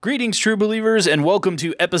Greetings, true believers, and welcome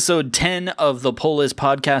to episode 10 of the Pull List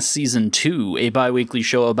Podcast Season 2, a bi-weekly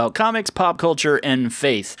show about comics, pop culture, and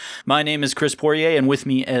faith. My name is Chris Poirier, and with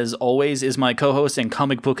me, as always, is my co-host and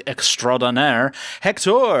comic book extraordinaire,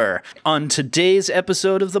 Hector. On today's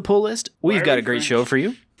episode of the Pull List, we've got a great show for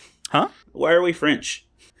you. Huh? Why are we French?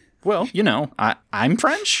 Well, you know, I'm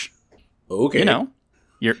French. Okay. You know,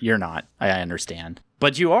 you're not. I understand.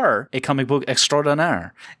 But you are a comic book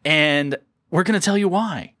extraordinaire, and we're going to tell you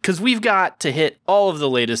why, because we've got to hit all of the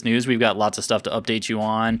latest news. We've got lots of stuff to update you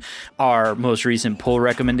on. Our most recent pull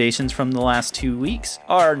recommendations from the last 2 weeks.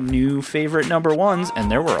 Our new favorite number ones,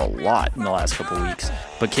 and there were a lot in the last couple weeks.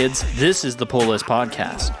 But kids, this is the Pull List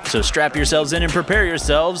Podcast. So strap yourselves in and prepare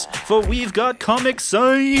yourselves, for we've got Comic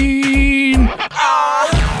Sign!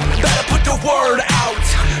 Better put the word out.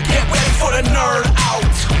 Get ready for the nerd out.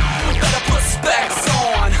 Better put specs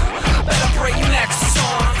on. Better break necks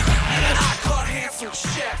on.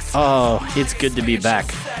 Oh, it's good to be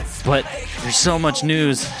back. But there's so much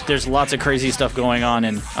news. There's lots of crazy stuff going on,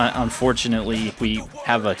 and unfortunately, we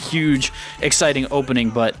have a huge, exciting opening.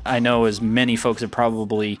 But I know as many folks have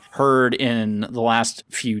probably heard in the last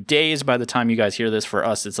few days, by the time you guys hear this, for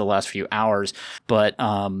us, it's the last few hours. But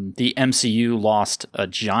the MCU lost a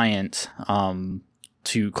giant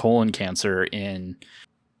to colon cancer in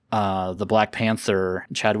the Black Panther.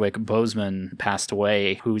 Chadwick Boseman passed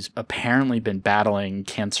away, who's apparently been battling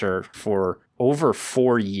cancer for over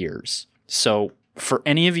 4 years. So for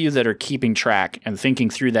any of you that are keeping track and thinking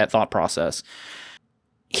through that thought process,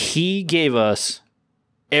 he gave us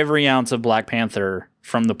every ounce of Black Panther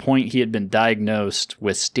from the point he had been diagnosed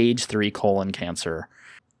with stage 3 colon cancer.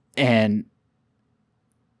 And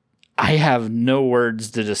I have no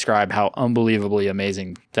words to describe how unbelievably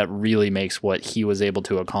amazing that really makes what he was able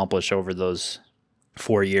to accomplish over those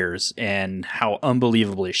 4 years, and how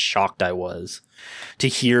unbelievably shocked I was to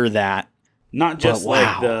hear that. Not just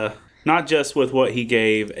not just with what he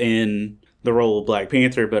gave in the role of Black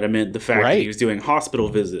Panther, but I meant the fact that he was doing hospital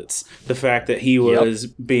visits, the fact that he was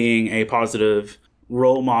being a positive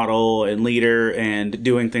role model and leader and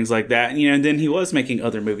doing things like that. And then he was making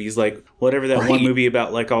other movies, like whatever that one movie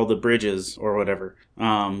about, like all the bridges or whatever.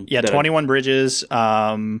 21 Bridges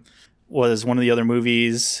was one of the other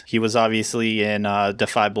movies. He was obviously in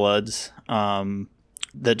Defy Bloods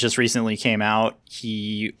that just recently came out.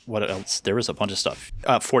 What else? There was a bunch of stuff.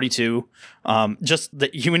 42. Just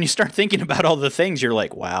that when you start thinking about all the things, you're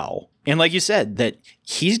like, wow. And like you said, that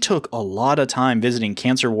he took a lot of time visiting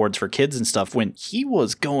cancer wards for kids and stuff when he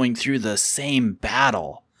was going through the same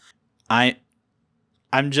battle. I'm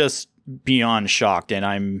just beyond shocked, and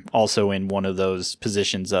I'm also in one of those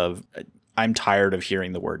positions of I'm tired of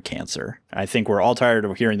hearing the word cancer. I think we're all tired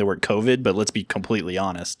of hearing the word COVID, but let's be completely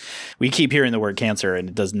honest. We keep hearing the word cancer, and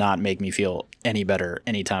it does not make me feel any better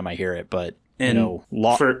anytime I hear it. But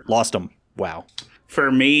lost them. Wow.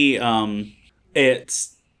 For me, I'm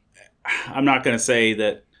not going to say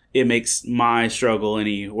that it makes my struggle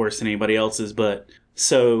any worse than anybody else's, but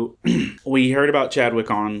so we heard about Chadwick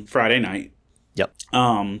on Friday night. Yep.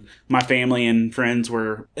 My family and friends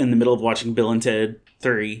were in the middle of watching Bill and Ted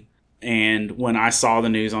 3. And when I saw the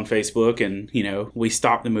news on Facebook, and, we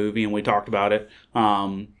stopped the movie and we talked about it.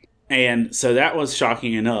 And so that was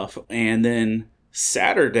shocking enough. And then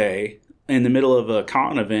Saturday, in the middle of a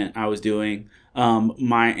con event I was doing,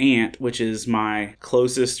 my aunt, which is my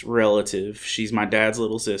closest relative, she's my dad's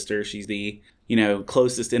little sister. She's the,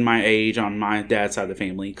 closest in my age on my dad's side of the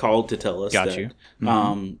family, called to tell us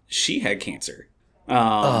she had cancer.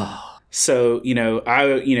 So,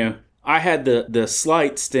 I had the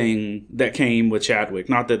slight sting that came with Chadwick.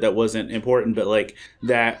 Not that that wasn't important, but like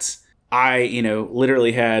that I,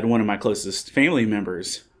 literally had one of my closest family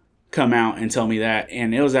members come out and tell me that,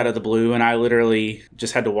 and it was out of the blue, and I literally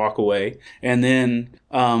just had to walk away. And then,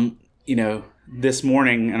 this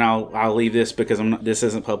morning, and I'll leave this because this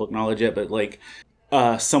isn't public knowledge yet, but like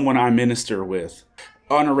someone I minister with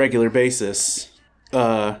on a regular basis,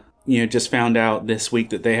 just found out this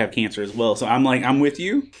week that they have cancer as well. So I'm with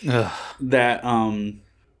you. Ugh. That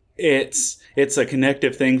it's a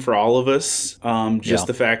connective thing for all of us.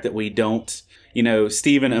 The fact that we don't,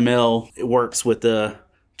 Stephen Amell works with the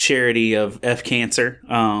charity of F Cancer.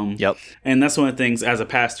 And that's one of the things, as a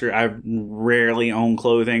pastor, I rarely own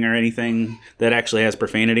clothing or anything that actually has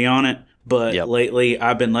profanity on it. But lately,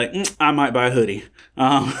 I've been like, I might buy a hoodie.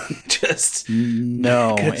 And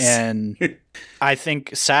I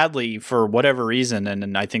think, sadly, for whatever reason,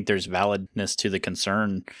 and I think there's validness to the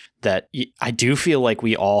concern, that I do feel like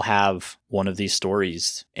we all have one of these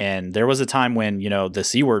stories. And there was a time when, the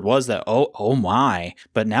C word was that, oh my,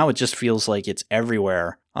 but now it just feels like it's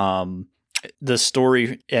everywhere. the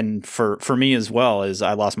story, and for me as well, is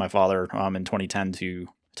I lost my father in 2010 to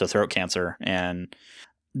throat cancer, and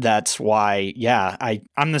that's why, yeah,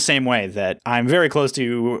 I'm the same way, that I'm very close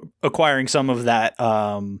to acquiring some of that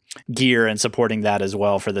gear and supporting that as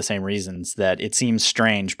well, for the same reasons. That it seems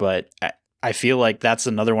strange, but I feel like that's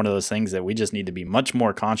another one of those things that we just need to be much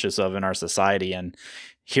more conscious of in our society. And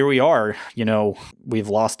here we are, we've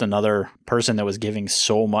lost another person that was giving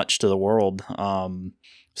so much to the world.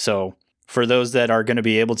 So for those that are going to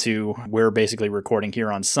be able to, we're basically recording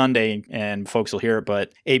here on Sunday and folks will hear it,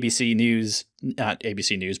 but ABC News, not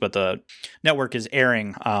ABC News, but the network is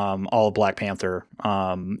airing all of Black Panther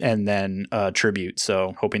and then a tribute.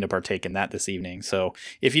 So hoping to partake in that this evening. So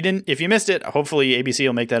if you missed it, hopefully ABC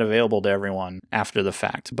will make that available to everyone after the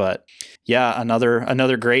fact. But yeah,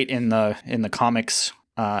 another great in the comics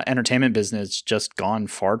entertainment business, just gone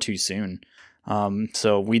far too soon.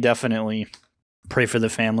 So we definitely pray for the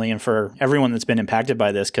family and for everyone that's been impacted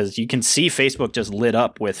by this, because you can see Facebook just lit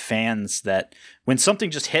up with fans that when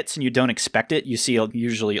something just hits and you don't expect it, you see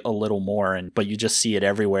usually a little more, but you just see it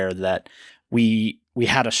everywhere, that we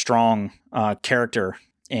had a strong character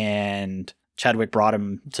and Chadwick brought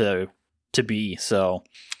him to be. So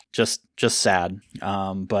just sad.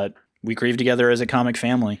 But we grieve together as a comic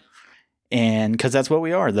family. And because that's what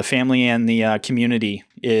we are. The family and the community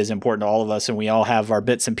is important to all of us, and we all have our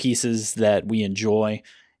bits and pieces that we enjoy.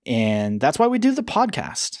 And that's why we do the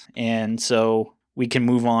podcast. And so we can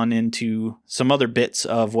move on into some other bits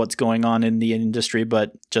of what's going on in the industry,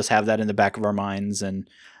 but just have that in the back of our minds and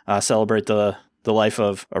celebrate the life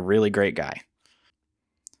of a really great guy.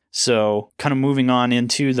 So kind of moving on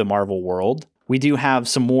into the Marvel world. We do have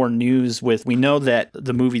some more news we know that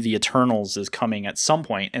the movie The Eternals is coming at some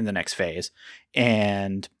point in the next phase,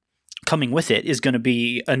 and coming with it is going to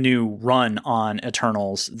be a new run on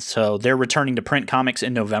Eternals. So they're returning to print comics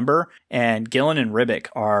in November, and Gillen and Ribic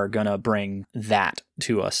are going to bring that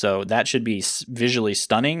to us. So that should be visually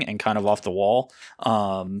stunning and kind of off the wall.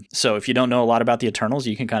 So if you don't know a lot about the Eternals,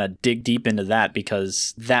 you can kind of dig deep into that,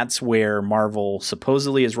 because that's where Marvel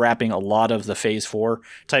supposedly is wrapping a lot of the Phase 4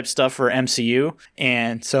 type stuff for MCU.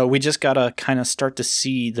 And so we just got to kind of start to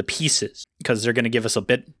see the pieces, because they're going to give us a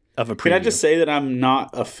bit of a preview. Can I just say that I'm not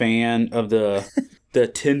a fan of the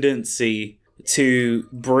tendency to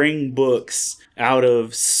bring books out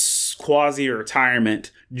of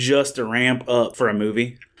quasi-retirement just to ramp up for a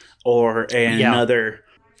movie or another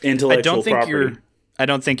intellectual property? I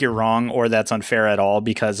don't think you're wrong, or that's unfair at all,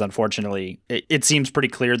 because unfortunately it seems pretty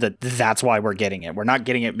clear that that's why we're getting it. We're not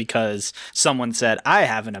getting it because someone said, I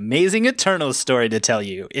have an amazing Eternals story to tell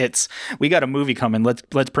you. It's, we got a movie coming.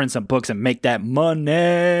 Let's print some books and make that money.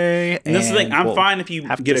 And this is the thing. I'm fine if you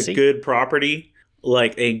get a good property,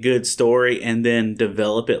 like a good story, and then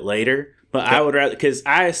develop it later. But I would rather, because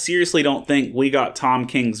I seriously don't think we got Tom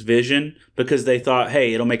King's vision because they thought,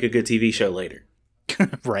 hey, it'll make a good TV show later.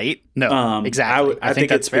 Right? No, exactly. I think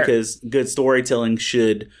that's fair. Because good storytelling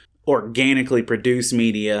should organically produce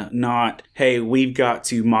media, not, hey, we've got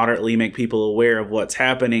to moderately make people aware of what's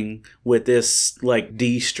happening with this like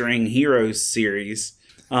D-string heroes series.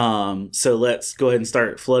 So let's go ahead and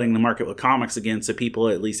start flooding the market with comics again, so people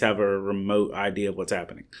at least have a remote idea of what's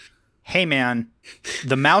happening. Hey man,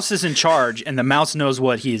 the mouse is in charge and the mouse knows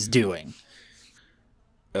what he is doing.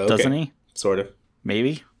 Okay. Doesn't he? Sort of.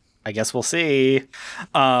 Maybe. I guess we'll see.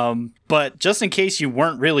 But just in case you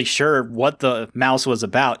weren't really sure what the mouse was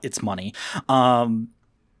about, it's money.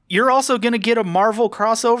 You're also going to get a Marvel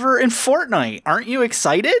crossover in Fortnite. Aren't you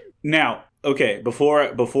excited? Now, okay,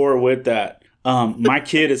 before with that, my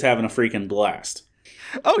kid is having a freaking blast.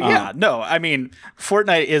 Oh, yeah. No, I mean,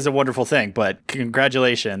 Fortnite is a wonderful thing, but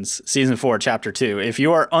congratulations, Season 4, Chapter 2. If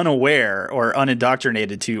you are unaware or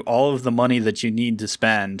unindoctrinated to all of the money that you need to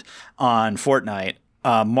spend on Fortnite,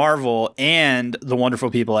 Marvel and the wonderful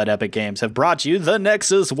people at Epic Games have brought you the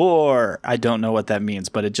Nexus War. I don't know what that means,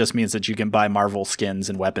 but it just means that you can buy Marvel skins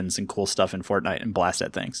and weapons and cool stuff in Fortnite and blast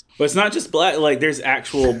at things. But it's not just there's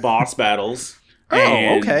actual boss battles.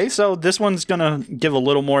 Oh, okay. So this one's going to give a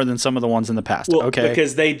little more than some of the ones in the past. Well, okay.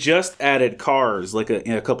 Because they just added cars like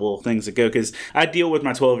a couple of things ago. Because I deal with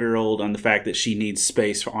my 12-year-old on the fact that she needs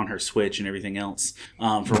space on her Switch and everying else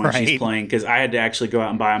for when she's playing. Because I had to actually go out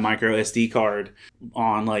and buy a micro SD card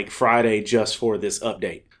on like Friday just for this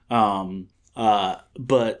update.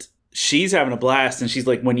 But she's having a blast, and she's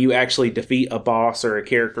like, when you actually defeat a boss or a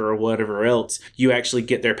character or whatever else, you actually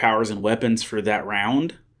get their powers and weapons for that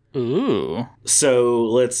round. Ooh. So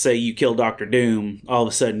let's say you kill Dr. Doom, all of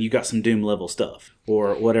a sudden you got some Doom level stuff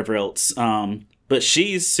or whatever else. But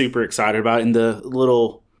she's super excited about it, and the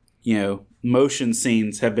little, motion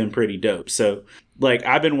scenes have been pretty dope. So, like,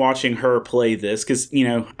 I've been watching her play this because, you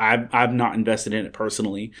know, I've not invested in it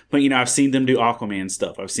personally. But, you know, I've seen them do Aquaman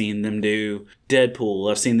stuff. I've seen them do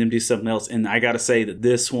Deadpool. I've seen them do something else. And I got to say that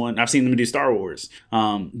this one, I've seen them do Star Wars.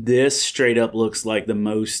 This straight up looks like the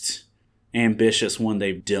most ambitious one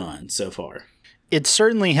they've done so far. It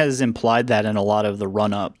certainly has implied that in a lot of the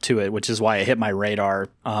run-up to it, which is why it hit my radar.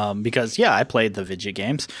 Because, yeah, I played the video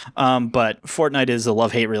games, but Fortnite is a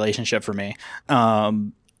love-hate relationship for me.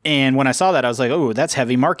 And when I saw that, I was like, oh, that's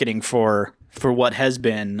heavy marketing for what has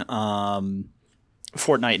been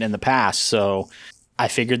Fortnite in the past. So I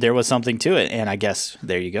figured there was something to it. And I guess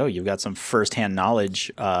there you go. You've got some firsthand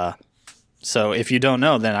knowledge. So if you don't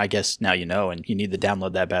know, then I guess now you know, and you need to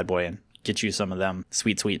download that bad boy and get you some of them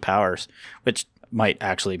sweet, sweet powers, which might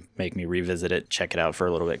actually make me revisit it, check it out for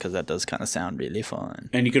a little bit, because that does kind of sound really fun.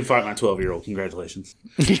 And you can fight my 12-year-old. Congratulations.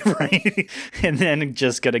 Right. And then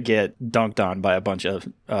just going to get dunked on by a bunch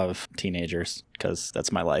of teenagers, because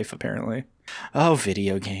that's my life, apparently. Oh,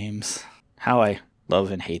 video games. How I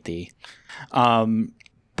love and hate thee.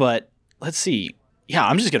 But let's see. Yeah,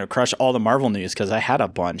 I'm just going to crush all the Marvel news, because I had a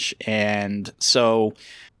bunch. And so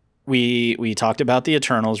we talked about the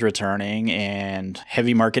Eternals returning and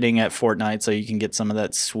heavy marketing at Fortnite, so you can get some of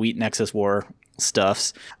that sweet Nexus War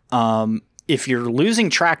stuffs. If you're losing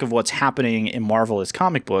track of what's happening in Marvelous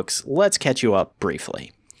comic books, let's catch you up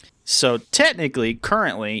briefly. So technically,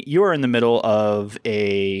 currently, you are in the middle of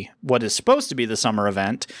what is supposed to be the summer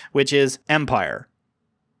event, which is Empire.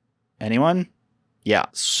 Anyone? Yeah.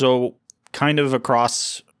 So kind of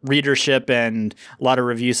across readership and a lot of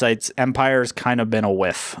review sites, Empire's kind of been a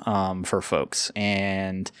whiff for folks.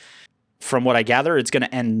 And from what I gather, it's going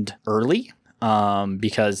to end early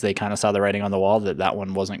because they kind of saw the writing on the wall that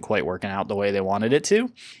one wasn't quite working out the way they wanted it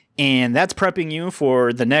to. And that's prepping you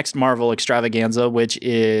for the next Marvel extravaganza, which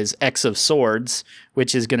is X of Swords,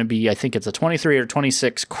 which is going to be, I think it's a 23 or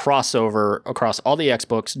 26 crossover across all the X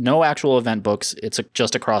books, no actual event books. It's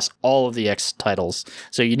just across all of the X titles.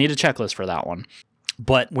 So you need a checklist for that one.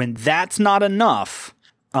 But when that's not enough,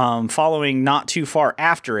 following not too far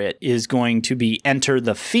after it is going to be Enter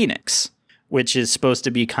the Phoenix, which is supposed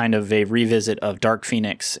to be kind of a revisit of Dark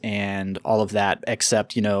Phoenix and all of that,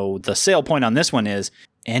 except, you know, the sale point on this one is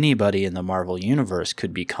anybody in the Marvel Universe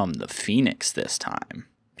could become the Phoenix this time.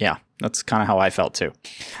 Yeah, that's kind of how I felt too.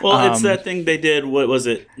 Well, it's that thing they did, what was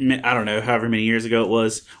it? I don't know, however many years ago it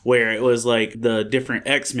was, where it was like the different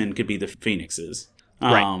X-Men could be the Phoenixes.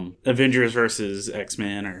 Right. Avengers versus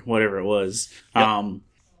X-Men or whatever it was. Yep.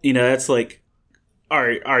 You know, that's like,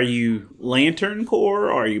 are you Lantern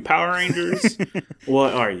Corps? Are you Power Rangers?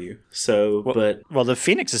 What are you? So, well, the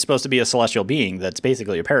Phoenix is supposed to be a celestial being that's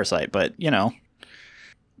basically a parasite, but you know,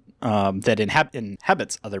 that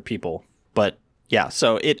inhabits other people. But yeah,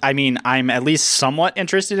 so I'm at least somewhat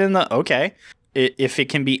interested in if it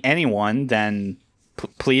can be anyone, then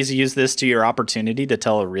please use this to your opportunity to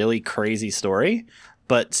tell a really crazy story.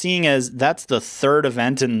 But seeing as that's the third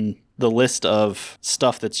event in the list of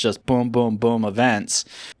stuff that's just boom, boom, boom events,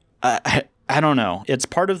 I don't know. It's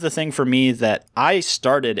part of the thing for me that I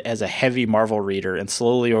started as a heavy Marvel reader, and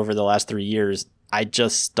slowly over the last 3 years, I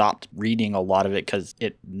just stopped reading a lot of it because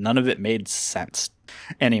none of it made sense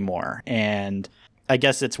anymore. And I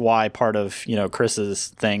guess it's why part of, you know, Chris's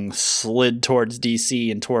thing slid towards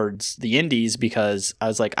DC and towards the indies, because I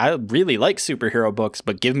was like, I really like superhero books,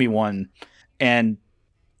 but give me one. And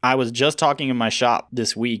I was just talking in my shop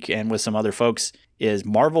this week and with some other folks, is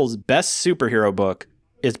Marvel's best superhero book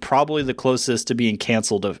is probably the closest to being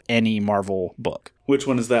canceled of any Marvel book. Which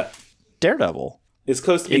one is that? Daredevil. It's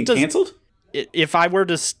close to being canceled? If I were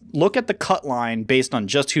to look at the cut line based on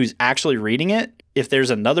just who's actually reading it, if there's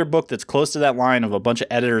another book that's close to that line of a bunch of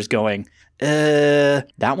editors going, that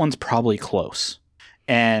one's probably close.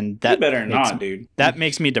 And that better not, dude. That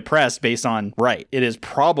makes me depressed based on, right, it is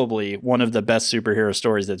probably one of the best superhero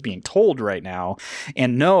stories that's being told right now.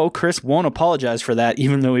 And no, Chris won't apologize for that,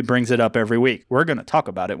 even though he brings it up every week. We're going to talk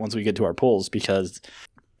about it once we get to our polls, because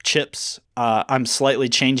Chips, I'm slightly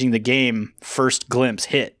changing the game, first glimpse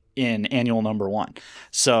hit in annual number 1.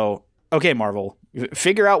 So, okay, Marvel,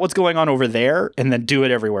 figure out what's going on over there and then do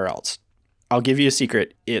it everywhere else. I'll give you a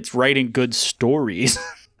secret. It's writing good stories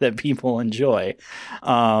that people enjoy.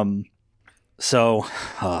 So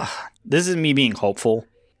this is me being hopeful.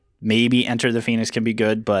 Maybe Enter the Phoenix can be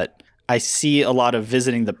good, but I see a lot of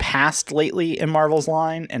visiting the past lately in Marvel's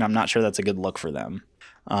line, and I'm not sure that's a good look for them.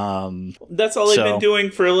 That's all they've been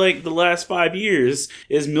doing for like the last 5 years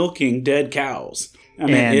is milking dead cows. I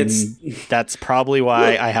mean, that's probably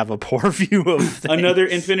why I have a poor view of things. Another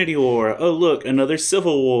Infinity War. Oh, look, another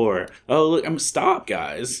Civil War. Oh, look, stop,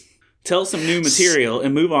 guys. tell some new material,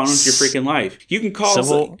 and move on with your freaking life. You can call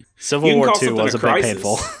Civil War II was a bit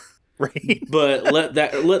painful, right? But let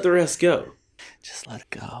the rest go. Just let it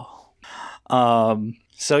go.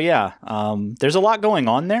 So yeah, there's a lot going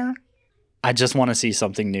on there. I just want to see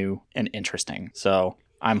something new and interesting. So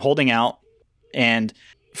I'm holding out. And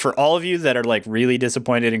for all of you that are like really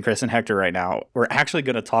disappointed in Chris and Hector right now, we're actually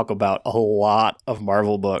going to talk about a lot of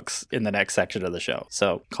Marvel books in the next section of the show.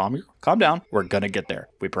 So calm down. We're going to get there.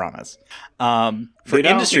 We promise. For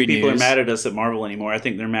industry news, people are mad at us at Marvel anymore. I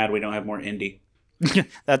think they're mad we don't have more indie.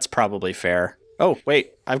 That's probably fair. Oh,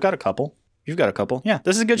 wait, I've got a couple. You've got a couple. Yeah,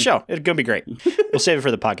 this is a good show. It's going to be great. We'll save it for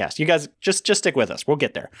the podcast. You guys just stick with us. We'll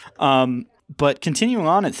get there. But continuing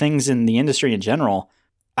on at things in the industry in general,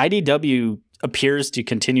 IDW appears to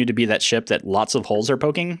continue to be that ship that lots of holes are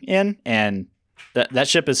poking in, and that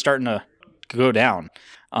ship is starting to go down.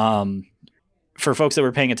 For folks that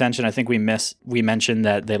were paying attention, I think we mentioned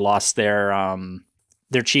that they lost their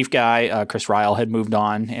chief guy, Chris Ryle, had moved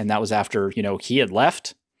on, and that was after he had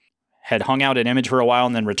left, had hung out at Image for a while,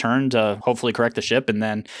 and then returned to hopefully correct the ship, and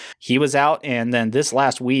then he was out. And then this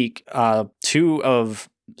last week, two of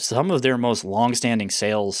some of their most long-standing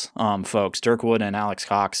sales folks, Dirk Wood and Alex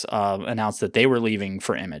Cox, announced that they were leaving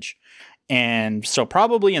for Image. And so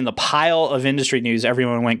probably in the pile of industry news,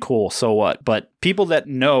 everyone went, cool, so what? But people that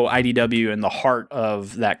know IDW and the heart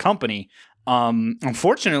of that company,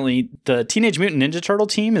 unfortunately, the Teenage Mutant Ninja Turtle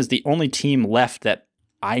team is the only team left that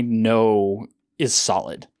I know is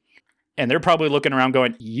solid. And they're probably looking around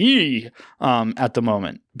going, yee, at the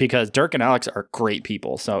moment, because Dirk and Alex are great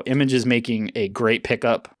people. So Image is making a great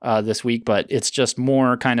pickup this week, but it's just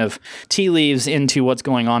more kind of tea leaves into what's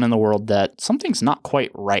going on in the world that something's not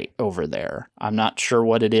quite right over there. I'm not sure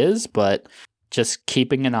what it is, but just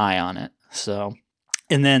keeping an eye on it. So,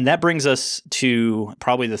 and then that brings us to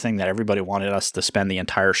probably the thing that everybody wanted us to spend the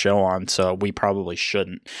entire show on, so we probably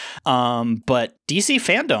shouldn't. But DC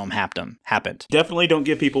Fandom happened. Definitely don't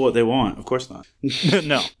give people what they want. Of course not.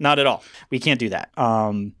 No, not at all. We can't do that.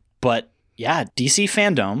 But yeah, DC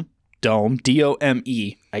Fandom, Dome,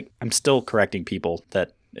 D-O-M-E. I'm still correcting people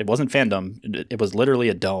that it wasn't fandom. It was literally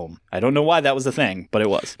a dome. I don't know why that was a thing, but it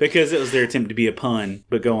was. Because it was their attempt to be a pun,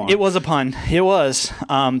 but go on. It was a pun. It was.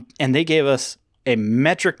 And they gave us a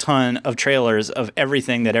metric ton of trailers of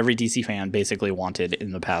everything that every DC fan basically wanted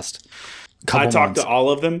in the past couple months. I talked to all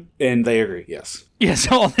of them, and they agree, yes. Yeah,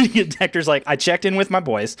 so all the Hector's like, I checked in with my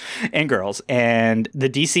boys and girls, and the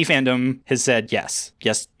DC fandom has said yes,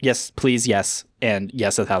 please, yes, and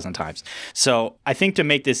yes 1,000 times. So I think to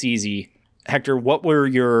make this easy, Hector, what were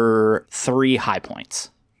your 3 high points?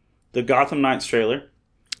 The Gotham Knights trailer.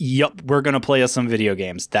 Yep, we're going to play us some video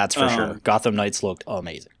games, that's for sure. Gotham Knights looked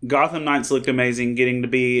amazing. Gotham Knights looked amazing, getting to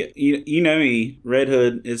be, you know me, Red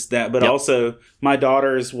Hood is that, but also my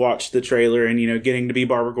daughters watched the trailer and, getting to be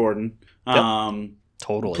Barbara Gordon. Yep.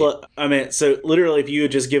 Totally. So literally if you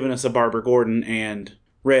had just given us a Barbara Gordon and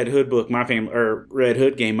Red Hood book, Red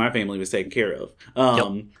Hood game, my family was taken care of.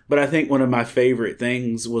 But I think one of my favorite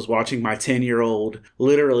things was watching my 10-year-old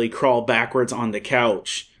literally crawl backwards on the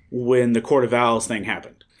couch when the Court of Owls thing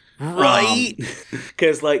happened. Right.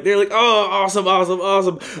 Because they're like, oh, awesome.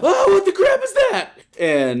 Oh, what the crap is that?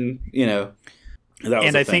 And, that was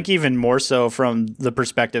and I think even more so from the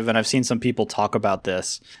perspective, and I've seen some people talk about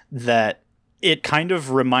this, that it kind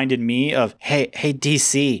of reminded me of, hey,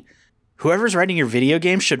 DC, whoever's writing your video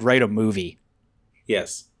game should write a movie.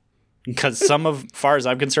 Yes. Because far as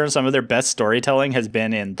I'm concerned, some of their best storytelling has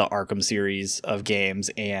been in the Arkham series of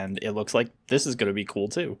games, and it looks like this is going to be cool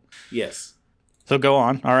too. Yes. So go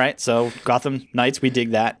on. All right. So Gotham Knights, we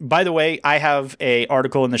dig that. By the way, I have an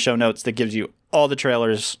article in the show notes that gives you all the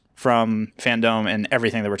trailers from Fandom and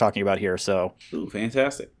everything that we're talking about here. So ooh,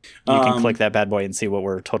 fantastic. You can click that bad boy and see what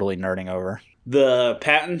we're totally nerding over. The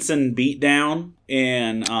Pattinson beatdown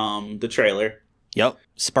in the trailer. Yep.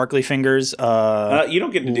 Sparkly fingers. You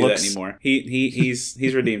don't get to do that anymore.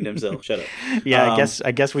 He's redeemed himself. Shut up. Yeah,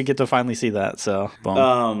 I guess we get to finally see that. So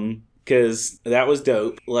boom. Because that was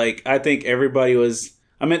dope. I think everybody was.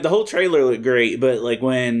 I mean, the whole trailer looked great, but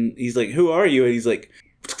when he's like, "Who are you?" and he's like,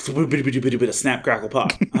 "A snap, crackle,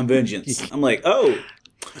 pop. I'm vengeance." I'm like, "Oh,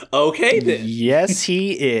 okay then." Yes,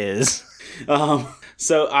 he is.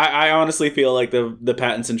 So I honestly feel like the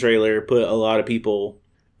Pattinson trailer put a lot of people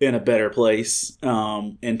in a better place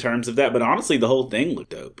in terms of that. But honestly, the whole thing looked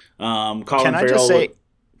dope. Colin Can I Farrell just say?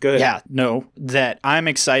 Go ahead. Yeah, no, that I'm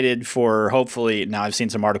excited for, hopefully, now I've seen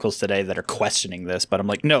some articles today that are questioning this, but I'm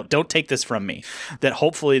like, no, don't take this from me. That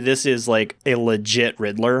hopefully this is a legit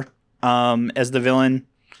Riddler as the villain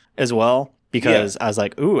as well, because I was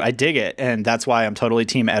like, ooh, I dig it. And that's why I'm totally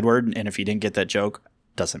Team Edward. And if you didn't get that joke,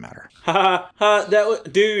 Doesn't matter. Ha ha!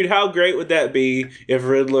 Dude, how great would that be if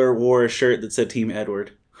Riddler wore a shirt that said Team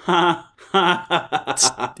Edward? Ha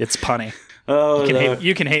ha! It's punny. Oh,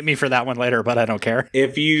 you can hate me for that one later, but I don't care.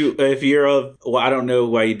 If you're I don't know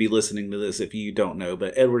why you'd be listening to this if you don't know,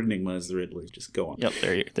 but Edward Nygma is the Riddler. Just go on. Yep,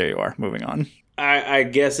 there you are. Moving on. I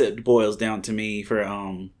guess it boils down to me for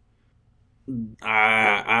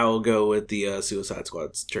I'll go with the Suicide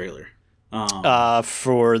Squad's trailer.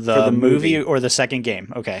 For the movie or the second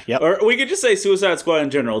game. Okay. Yep. Or we could just say Suicide Squad in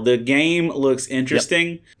general. The game looks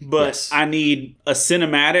interesting, but yes. I need a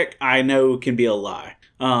cinematic I know can be a lie.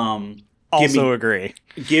 Agree.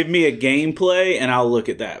 Give me a gameplay and I'll look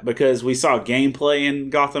at that, because we saw gameplay in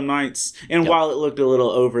Gotham Knights, and while it looked a little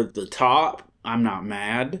over the top, I'm not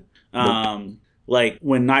mad. Nope. Like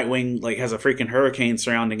when Nightwing has a freaking hurricane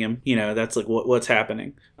surrounding him, that's like what's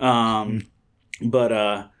happening.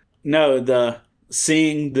 But no,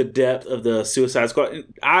 seeing the depth of the Suicide Squad.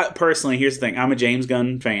 I personally, here's the thing: I'm a James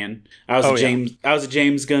Gunn fan. I was a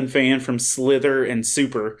James Gunn fan from Slither and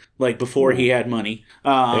Super, before he had money,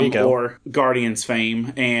 or Guardians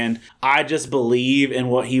fame, and I just believe in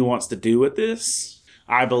what he wants to do with this.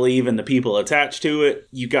 I believe in the people attached to it.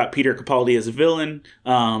 You got Peter Capaldi as a villain.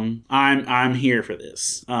 I'm here for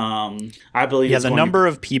this. I believe. Yeah, the number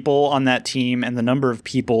of people on that team and the number of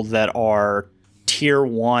people that are tier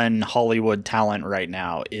 1 Hollywood talent right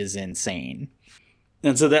now is insane.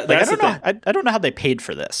 And so that's the thing. I don't know how they paid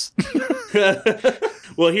for this.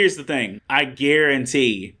 Well, here's the thing. I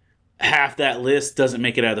guarantee half that list doesn't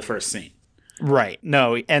make it out of the first scene. Right.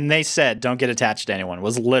 No, and they said don't get attached to anyone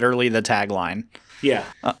was literally the tagline. Yeah.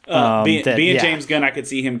 Being James Gunn, I could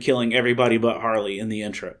see him killing everybody but Harley in the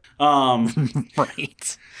intro.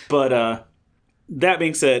 Right. But that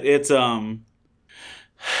being said, it's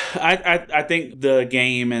I think the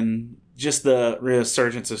game and just the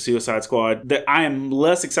resurgence of Suicide Squad, that I am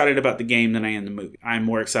less excited about the game than I am the movie. I'm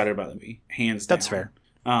more excited about the movie, hands down. That's fair.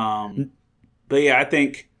 But yeah, I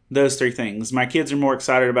think those three things. My kids are more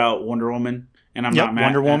excited about Wonder Woman, and I'm not mad.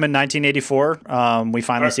 Wonder Woman 1984. We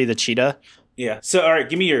finally see the cheetah. Yeah. So, all right,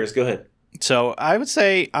 give me yours. Go ahead. So I would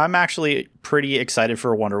say I'm actually pretty excited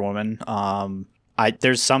for Wonder Woman.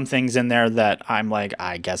 There's some things in there that I'm like,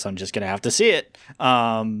 I guess I'm just going to have to see it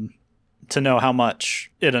to know how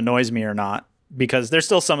much it annoys me or not. Because there's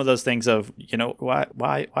still some of those things of,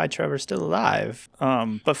 why Trevor's still alive?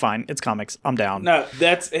 But fine, it's comics. I'm down. No,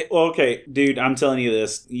 okay, dude, I'm telling you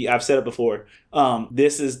this. I've said it before.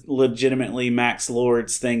 This is legitimately Max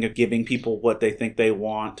Lord's thing of giving people what they think they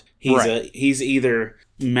want. He's either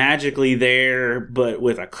magically there, but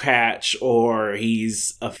with a catch, or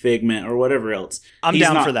he's a figment or whatever else. I'm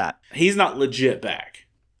down for that. He's not legit back.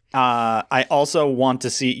 I also want to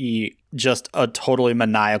see just a totally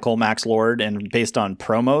maniacal Max Lord, and based on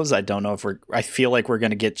promos, I don't know if I feel like we're going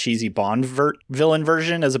to get cheesy Bond villain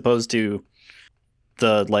version as opposed to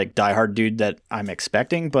the diehard dude that I'm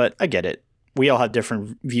expecting, but I get it. We all have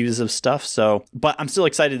different views of stuff, but I'm still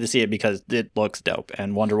excited to see it because it looks dope,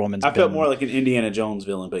 and Wonder Woman's I felt more like an Indiana Jones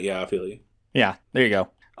villain, but yeah, I feel you. Yeah, there you go.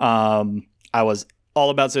 I was all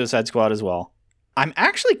about Suicide Squad as well. I'm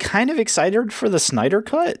actually kind of excited for the Snyder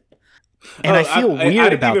Cut. And I feel weird about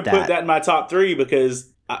that. I didn't even put that in my top 3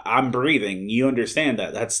 because I'm breathing. You understand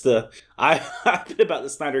that. I've been about the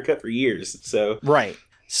Snyder Cut for years. So right.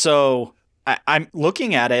 So I'm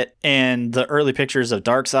looking at it and the early pictures of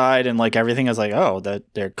Darkseid and everything is like, oh, that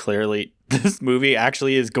they're clearly this movie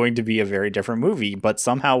actually is going to be a very different movie, but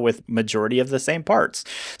somehow with majority of the same parts.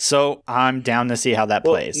 So I'm down to see how that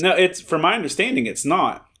plays. No, it's from my understanding, it's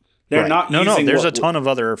not. They're not. No. There's a ton of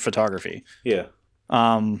other photography. Yeah.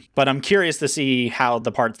 But I'm curious to see how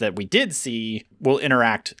the parts that we did see will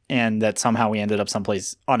interact, and that somehow we ended up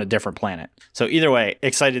someplace on a different planet. So either way,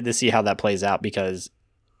 excited to see how that plays out, because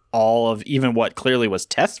all of even what clearly was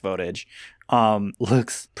test footage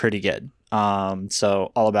looks pretty good.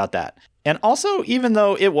 So all about that. And also, even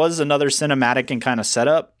though it was another cinematic and kind of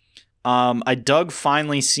setup, I dug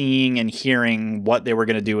finally seeing and hearing what they were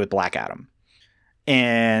going to do with Black Adam.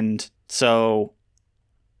 And so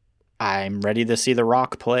I'm ready to see The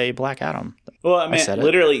Rock play Black Adam. Well, I mean,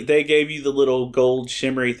 literally, they gave you the little gold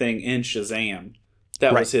shimmery thing in Shazam.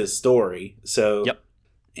 That was his story. So, yep.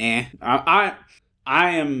 I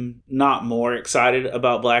am not more excited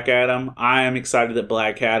about Black Adam. I am excited that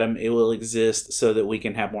Black Adam, it will exist so that we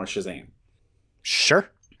can have more Shazam. Sure.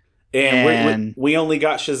 And we only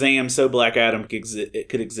got Shazam so Black Adam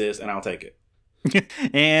could exist, and I'll take it.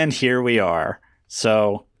 And here we are.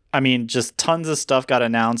 So, I mean, just tons of stuff got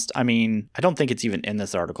announced. I mean, I don't think it's even in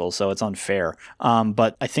this article, so it's unfair.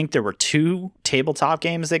 But I think there were 2 tabletop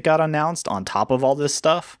games that got announced on top of all this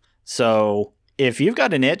stuff. So if you've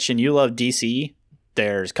got an itch and you love DC,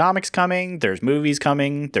 there's comics coming, there's movies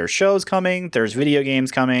coming, there's shows coming, there's video games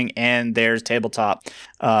coming, and there's tabletop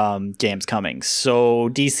games coming. So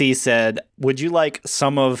DC said, would you like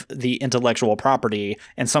some of the intellectual property?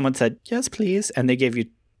 And someone said, yes, please. And they gave you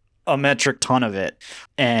a metric ton of it.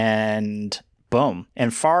 And boom.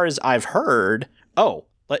 And far as I've heard, probably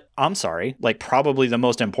the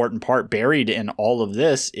most important part buried in all of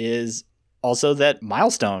this is also that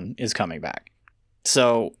Milestone is coming back.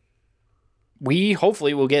 So we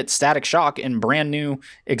hopefully will get Static Shock in brand new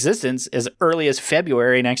existence as early as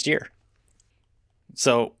February next year.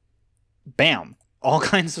 So, bam, all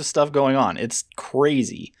kinds of stuff going on. It's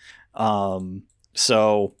crazy.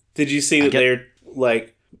 So did you see that they're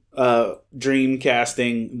like dream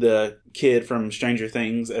casting the kid from Stranger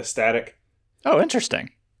Things as Static? Oh,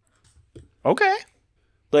 interesting. Okay.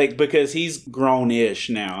 Like, because he's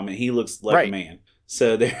grown-ish now. I mean, he looks like a man.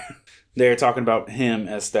 So they're talking about him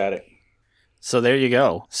as Static. So there you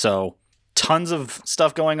go. So tons of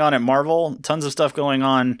stuff going on at Marvel, tons of stuff going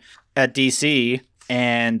on at DC,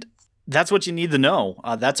 and that's what you need to know.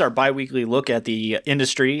 That's our bi-weekly look at the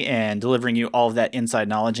industry and delivering you all of that inside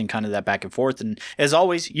knowledge and kind of that back and forth. And as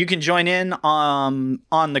always, you can join in on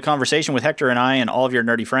the conversation with Hector and I and all of your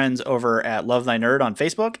nerdy friends over at Love Thy Nerd on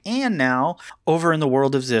Facebook, and now over in the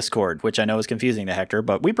world of Discord, which I know is confusing to Hector,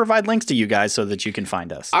 but we provide links to you guys so that you can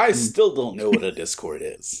find us. I still don't know what a Discord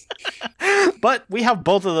is. But we have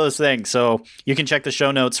both of those things. So you can check the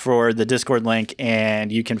show notes for the Discord link,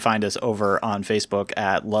 and you can find us over on Facebook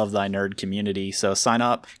at Love Thy Nerd Community. So sign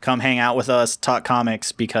up, come hang out with us, talk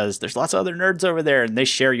comics, because there's lots of other nerds over there and they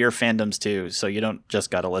share your fandoms too. So you don't just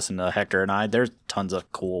got to listen to Hector and I. There's tons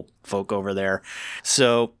of cool folk over there.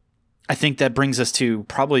 So I think that brings us to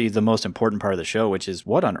probably the most important part of the show, which is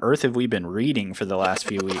what on earth have we been reading for the last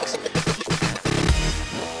few weeks?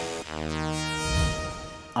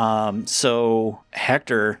 So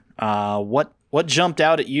Hector, what jumped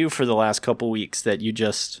out at you for the last couple weeks that you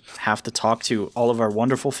just have to talk to all of our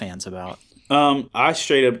wonderful fans about? I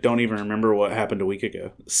straight up don't even remember what happened a week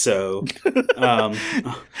ago. So,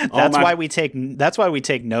 that's why we take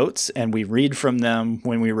notes and we read from them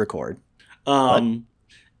when we record. Clearly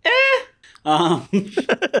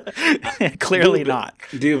not.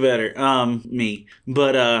 Do better. Me.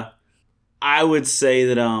 But, I would say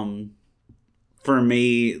that, for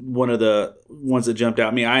me, one of the ones that jumped out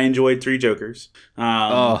at me, I enjoyed Three Jokers.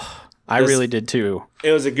 I really did too.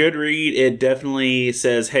 It was a good read. It definitely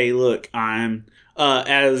says, hey, look, I'm,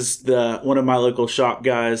 as one of my local shop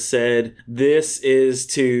guys said, this is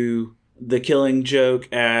to The Killing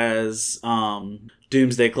Joke as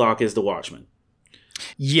Doomsday Clock is The Watchmen.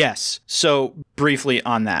 Yes. So briefly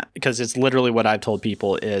on that, because it's literally what I've told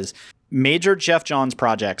people is major Jeff Johns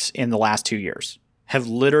projects in the last 2 years have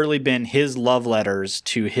literally been his love letters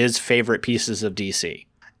to his favorite pieces of DC.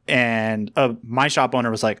 And my shop owner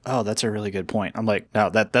was like, oh, that's a really good point. I'm like, no,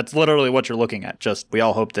 that's literally what you're looking at. Just we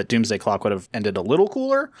all hope that Doomsday Clock would have ended a little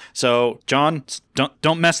cooler. So, John,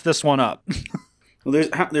 don't mess this one up. Well,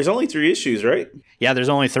 there's only 3 issues, right? Yeah, there's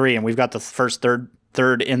only 3, and we've got the first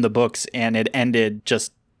third in the books, and it ended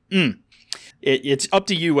just... It's up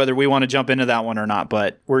to you whether we want to jump into that one or not,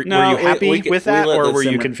 but were you happy with that, or were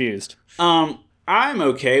you confused? I'm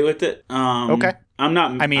okay with it. Okay. I'm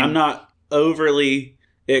not overly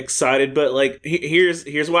excited, but like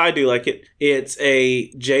here's why I do like it. It's a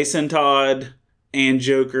Jason Todd and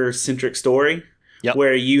Joker centric story,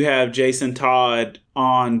 where you have Jason Todd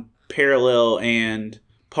on parallel and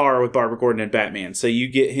par with Barbara Gordon and Batman. So you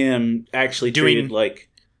get him actually treated like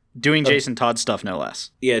doing Jason Todd stuff, no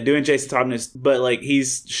less. Yeah, doing Jason Todd, but like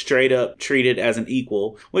he's straight up treated as an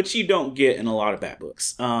equal, which you don't get in a lot of Bat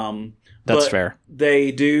books. That's fair.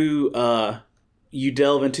 They do. You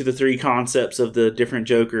delve into the 3 concepts of the different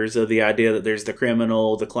Jokers, of the idea that there's the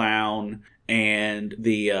criminal, the clown, and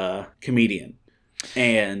the comedian.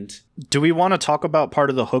 And do we want to talk about part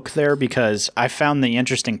of the hook there? Because I found the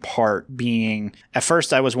interesting part being, at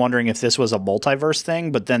first I was wondering if this was a multiverse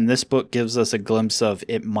thing, but then this book gives us a glimpse of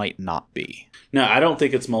it might not be. No, I don't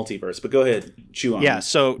think it's multiverse, but go ahead, chew on it. Yeah,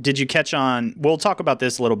 so did you catch on, we'll talk about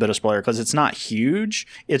this a little bit of spoiler because it's not huge.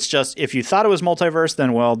 It's just, if you thought it was multiverse,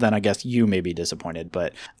 then I guess you may be disappointed.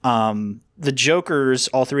 But the Jokers,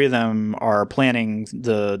 all 3 of them are planning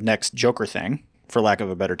the next Joker thing, for lack of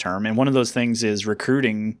a better term. And one of those things is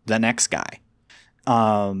recruiting the next guy.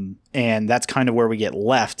 And that's kind of where we get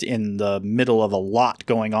left in the middle of a lot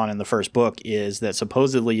going on in the first book, is that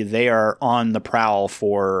supposedly they are on the prowl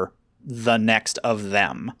for the next of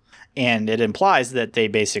them. And it implies that they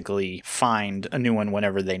basically find a new one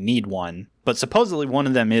whenever they need one. But supposedly one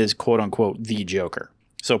of them is, quote unquote, the Joker.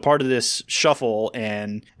 So part of this shuffle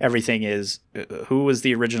and everything is who was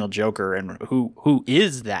the original Joker and who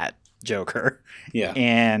is that Joker? Yeah.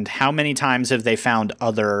 And how many times have they found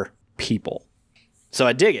other people? So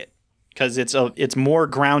I dig it because it's more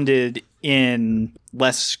grounded in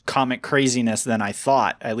less comic craziness than I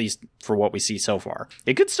thought, at least for what we see so far.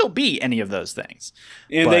 It could still be any of those things.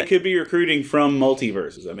 And they could be recruiting from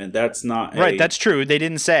multiverses. I mean, that's not right. That's true. They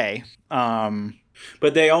didn't say.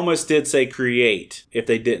 But they almost did say create if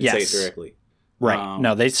they didn't say it directly. Right.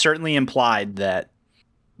 No, they certainly implied that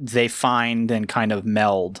they find and kind of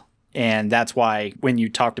meld. And that's why when you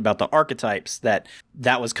talked about the archetypes, that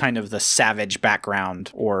was kind of the savage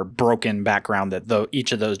background or broken background that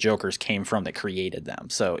each of those Jokers came from that created them.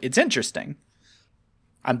 So it's interesting.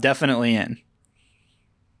 I'm definitely in.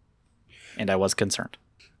 And I was concerned.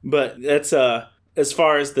 But that's as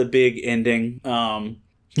far as the big ending,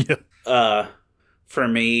 for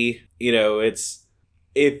me,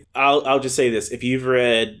 I'll just say this. If you've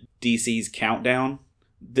read DC's Countdown,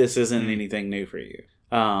 this isn't anything new for you.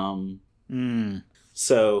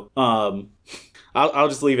 So I'll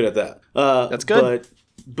just leave it at that. That's good.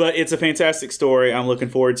 But it's a fantastic story. I'm looking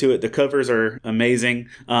forward to it. The covers are amazing.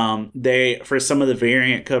 For some of the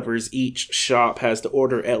variant covers, each shop has to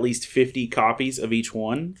order at least 50 copies of each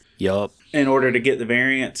one. Yup. In order to get the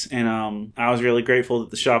variants. And I was really grateful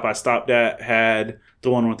that the shop I stopped at had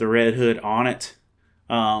the one with the Red Hood on it.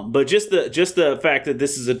 But just the fact that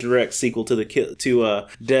this is a direct sequel to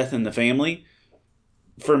Death in the Family,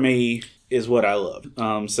 for me, is what I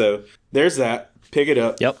love. So there's that. Pick it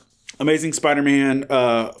up. Yep. Amazing Spider-Man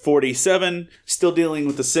 47, still dealing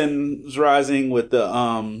with the Sins Rising with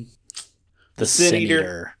the Sin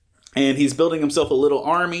Eater. And he's building himself a little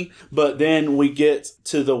army. But then we get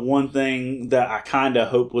to the one thing that I kind of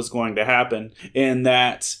hoped was going to happen. And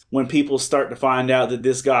that when people start to find out that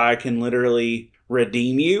this guy can literally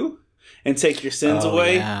redeem you and take your sins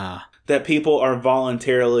away, that people are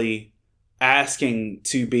voluntarily asking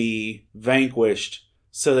to be vanquished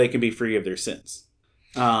so they can be free of their sins.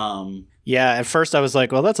 Yeah, at first I was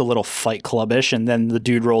like, well, that's a little Fight Club-ish, and then the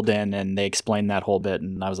dude rolled in and they explained that whole bit,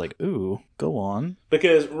 and I was like, ooh, go on.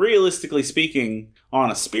 Because realistically speaking,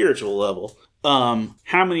 on a spiritual level,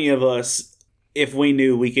 how many of us, if we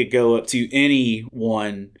knew we could go up to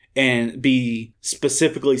anyone and be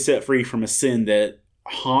specifically set free from a sin that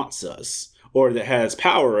haunts us or that has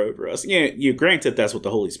power over us? You granted that's what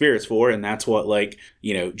the Holy Spirit's for, and that's what,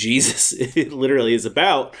 Jesus literally is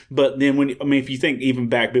about. But then if you think even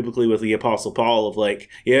back biblically with the Apostle Paul of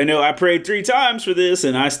I prayed 3 times for this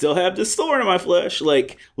and I still have this thorn in my flesh.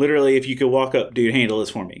 Literally, if you could walk up, dude, handle this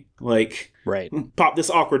for me. Right. Pop this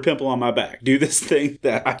awkward pimple on my back. Do this thing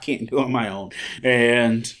that I can't do on my own.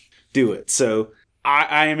 And do it. So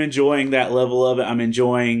I am enjoying that level of it. I'm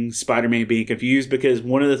enjoying Spider-Man being confused, because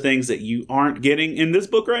one of the things that you aren't getting in this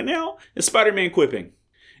book right now is Spider-Man quipping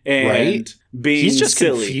and being He's just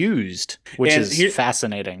silly. Confused, which is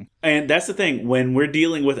fascinating. And that's the thing. When we're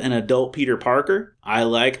dealing with an adult Peter Parker, I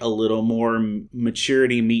like a little more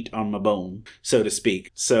maturity meat on my bone, so to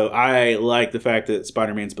speak. So I like the fact that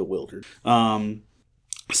Spider-Man's bewildered.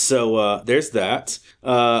 So there's that.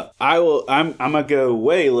 I'm gonna go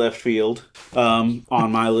way left field on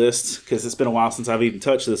my list, because it's been a while since I've even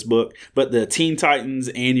touched this book. But the Teen Titans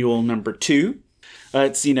Annual number 2.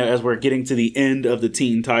 It's as we're getting to the end of the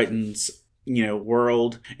Teen Titans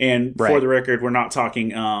world. And for the record, we're not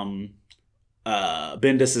talking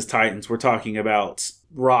Bendis's Titans. We're talking about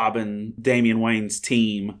Robin, Damian Wayne's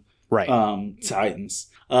team. Right. Titans.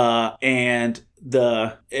 And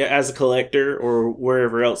as a collector or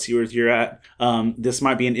wherever else you're at, this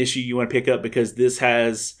might be an issue you want to pick up, because this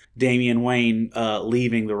has Damian Wayne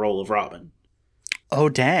leaving the role of Robin. Oh,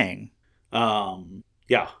 dang.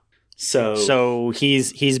 Yeah. So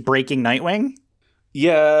he's breaking Nightwing?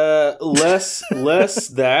 Yeah, less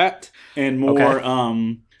that and more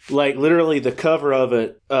literally the cover of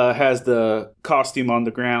it has the costume on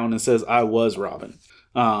the ground and says I was Robin.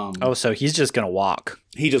 So he's just going to walk.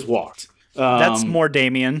 He just walked. That's more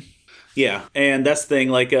Damian. Yeah, and that's the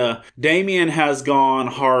thing. Damian has gone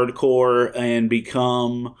hardcore and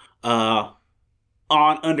become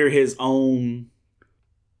under his own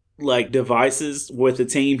devices with the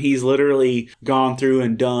team. He's literally gone through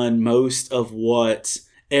and done most of what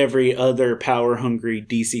every other power-hungry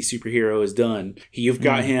DC superhero has done. You've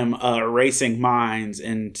got him erasing minds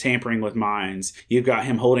and tampering with minds. You've got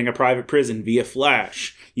him holding a private prison via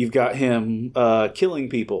Flash. You've got him killing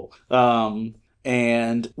people.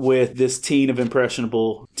 And with this team of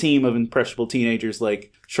impressionable teenagers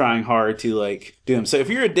trying hard to do them. So if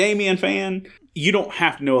you're a Damian fan, you don't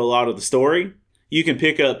have to know a lot of the story. you can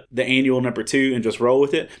pick up the annual number 2 and just roll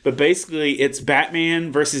with it. But basically, it's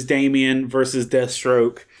Batman versus Damian versus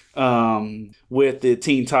Deathstroke, with the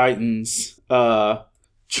Teen Titans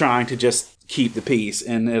trying to just keep the peace,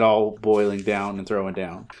 and it all boiling down and throwing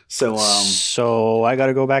down. So I got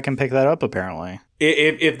to go back and pick that up, apparently.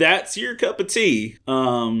 If that's your cup of tea,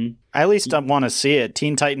 at least I want to see it.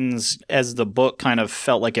 Teen Titans, as the book, kind of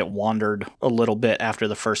felt like it wandered a little bit after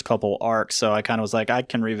the first couple arcs. So I kind of was like, I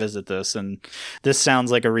can revisit this, and this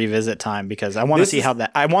sounds like a revisit time because I want to see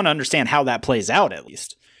I want to understand how that plays out at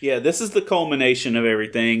least. Yeah, this is the culmination of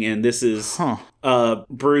everything, and this is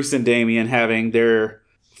Bruce and Damian having their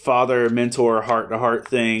father mentor heart-to-heart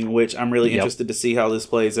thing, which I'm really interested to see how this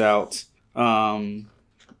plays out.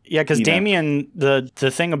 Yeah, because Damian, the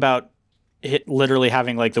thing about literally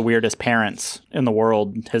having like the weirdest parents in the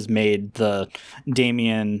world has made the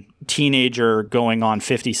Damian teenager going on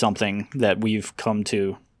 50-something that we've come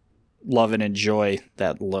to love and enjoy,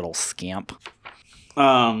 that little scamp.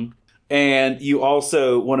 And you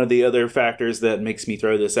also, one of the other factors that makes me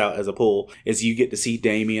throw this out as a pull is you get to see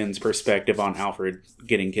Damian's perspective on Alfred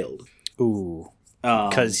getting killed. Ooh.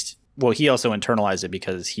 Because, he also internalized it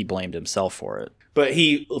because he blamed himself for it. But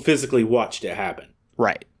he physically watched it happen.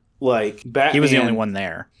 Right. Like, Batman... He was the only one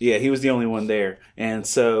there. Yeah, he was the only one there. And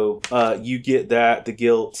so you get that, the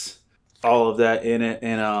guilt, all of that in it.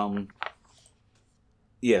 And,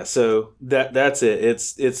 yeah, so that's it.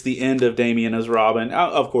 It's the end of Damian as Robin.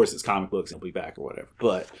 Of course, it's comic books. He'll be back or whatever.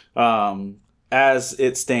 But as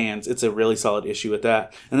it stands, it's a really solid issue with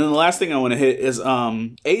that. And then the last thing I want to hit is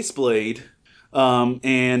Ace Blade,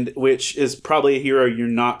 and which is probably a hero you're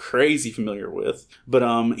not crazy familiar with.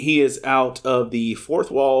 But he is out of the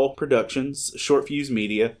Fourth Wall Productions, Short Fuse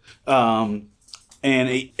Media. And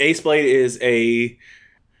Ace Blade is a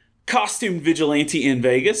costume vigilante in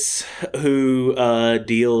Vegas who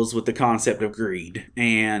deals with the concept of greed.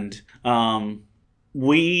 And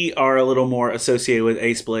we are a little more associated with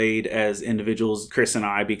Ace Blade as individuals, Chris and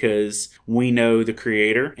I, because we know the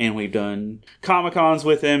creator and we've done Comic-Cons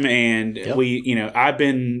with him. And I've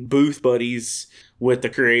been booth buddies with the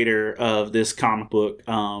creator of this comic book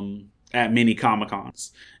at many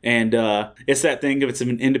Comic-Cons. And it's that thing, if it's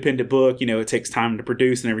an independent book, it takes time to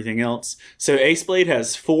produce and everything else. So Ace Blade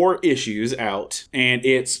has 4 issues out, and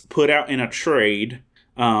it's put out in a trade.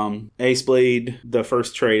 Ace Blade, the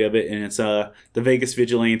first trade of it, and it's the Vegas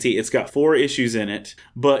Vigilante. It's got 4 issues in it,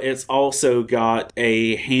 but it's also got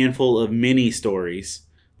a handful of mini stories,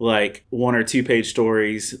 like 1 or 2 page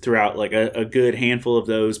stories throughout, like a good handful of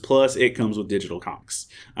those. Plus, it comes with digital comics.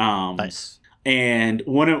 Nice. And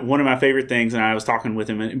one of my favorite things, and I was talking with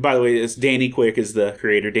him, and by the way, it's Danny Quick is the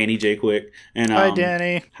creator, Danny J. Quick. And hi,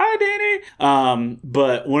 Danny. Hi, Danny.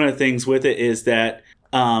 But one of the things with it is that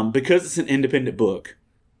because it's an independent book,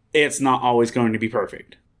 it's not always going to be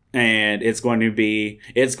perfect. And it's going to be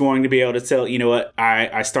able to tell, what,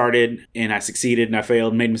 I started and I succeeded and I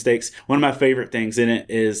failed and made mistakes. One of my favorite things in it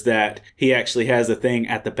is that he actually has a thing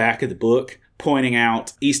at the back of the book pointing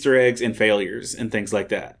out Easter eggs and failures and things like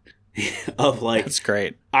that. Of like, that's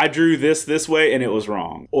great. I drew this way and it was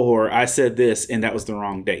wrong, or I said this and that was the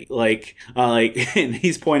wrong date. And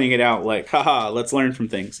he's pointing it out like, haha, let's learn from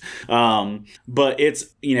things. But it's,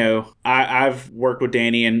 I've worked with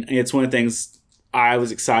Danny, and it's one of the things I was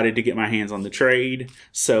excited to get my hands on the trade.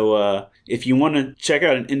 So if you want to check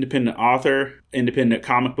out an independent author, independent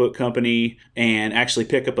comic book company, and actually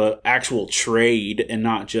pick up a actual trade and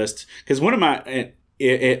not just, because one of my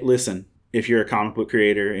listen. If you're a comic book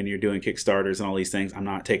creator and you're doing Kickstarters and all these things, I'm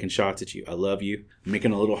not taking shots at you. I love you. I'm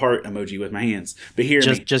making a little heart emoji with my hands. But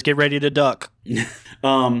just get ready to duck.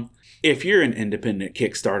 If you're an independent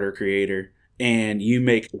Kickstarter creator and you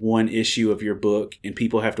make 1 issue of your book and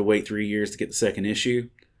people have to wait 3 years to get the second issue,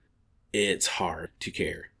 it's hard to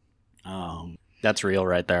care. That's real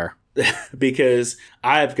right there. Because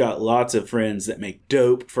I've got lots of friends that make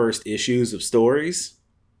dope first issues of stories.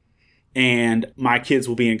 And my kids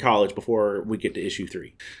will be in college before we get to issue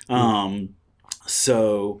 3.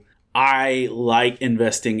 So I like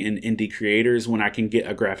investing in indie creators when I can get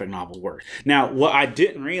a graphic novel worth. Now, what I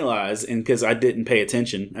didn't realize, and because I didn't pay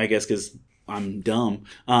attention, I guess because I'm dumb,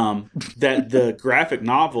 that the graphic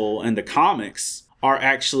novel and the comics are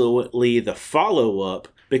actually the follow-up,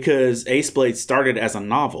 because Ace Blade started as a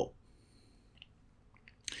novel.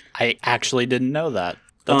 I actually didn't know that.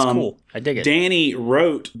 That's cool. I dig it. Danny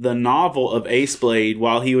wrote the novel of Ace Blade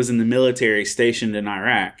while he was in the military stationed in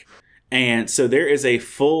Iraq. And so there is a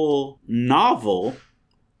full novel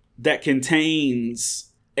that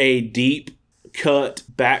contains a deep cut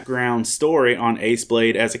background story on Ace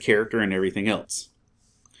Blade as a character and everything else.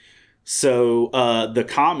 So the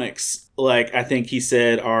comics, like I think he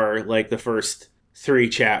said, are like the first 3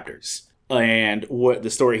 chapters. And what the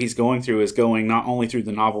story he's going through is going not only through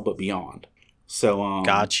the novel, but beyond. So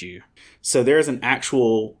Got you. So there's an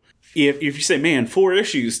actual... If you say, man, 4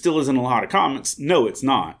 issues still isn't a lot of comics. No, it's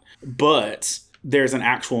not. But there's an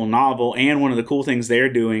actual novel. And one of the cool things they're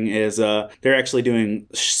doing is they're actually doing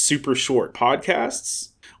super short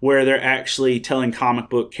podcasts where they're actually telling comic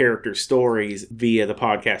book character stories via the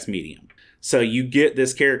podcast medium. So you get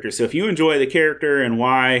this character. So if you enjoy the character and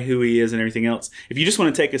why, who he is and everything else, if you just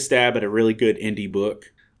want to take a stab at a really good indie book,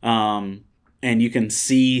 and you can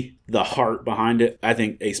see the heart behind it, I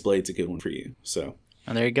think Ace Blade's a good one for you. So...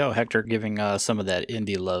 And there you go, Hector giving some of that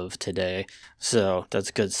indie love today. So that's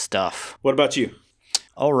good stuff. What about you?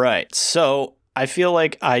 All right. So I feel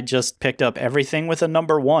like I just picked up everything with a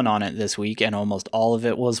number 1 on it this week, and almost all of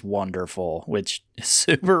it was wonderful, which is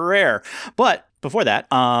super rare. But before that,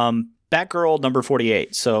 Batgirl number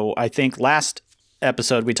 48. So I think last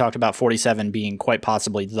episode we talked about 47 being quite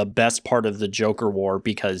possibly the best part of the Joker War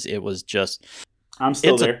because it was just... I'm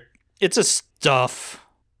still there. It's a stuff...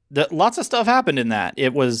 Lots of stuff happened in that.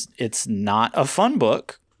 It's not a fun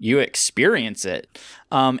book. You experience it.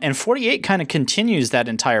 And 48 kind of continues that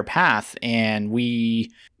entire path, and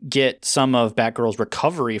we get some of Batgirl's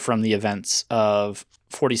recovery from the events of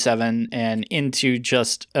 47 and into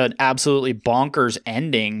just an absolutely bonkers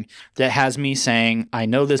ending that has me saying, I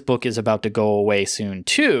know this book is about to go away soon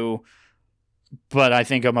too, but I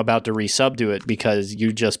think I'm about to resubdo it because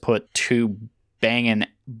you just put 2 banging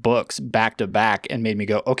books back to back and made me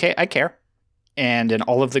go, okay, I care. And in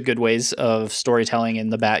all of the good ways of storytelling in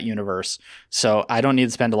the Bat universe. So I don't need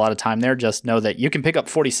to spend a lot of time there. Just know that you can pick up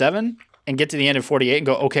 47 and get to the end of 48 and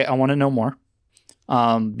go, okay, I want to know more.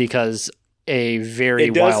 Because a very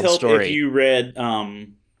wild story. It does help if you read,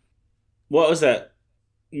 what was that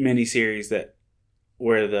miniseries that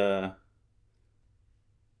where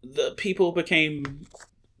the people became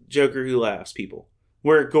Joker Who Laughs people?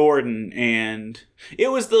 Where Gordon and... It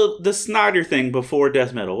was the Snyder thing before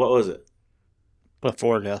Death Metal. What was it?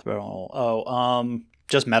 Before Death Metal. Oh,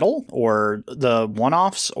 just Metal? Or the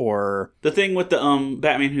one-offs? Or... The thing with the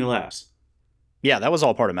Batman Who Laughs. Yeah, that was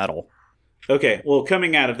all part of Metal. Okay, well,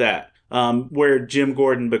 coming out of that, where Jim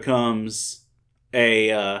Gordon becomes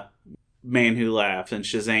a Man Who Laughs and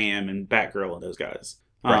Shazam and Batgirl and those guys.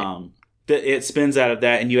 Right. It spins out of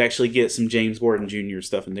that, and you actually get some James Gordon Jr.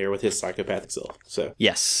 stuff in there with his psychopathic self. So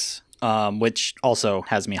yes, which also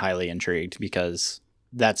has me highly intrigued because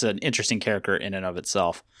that's an interesting character in and of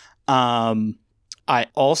itself. I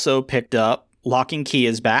also picked up Lock and Key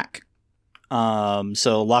is back.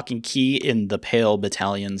 So Lock and Key in the Pale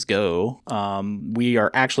Battalions Go. We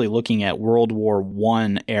are actually looking at World War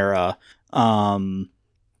I era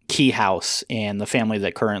Key House and the family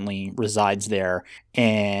that currently resides there,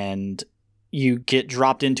 and you get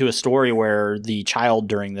dropped into a story where the child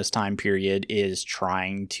during this time period is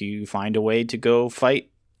trying to find a way to go fight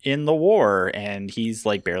in the war, and he's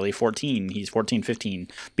like barely 14. He's 14, 15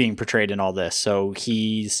 being portrayed in all this. So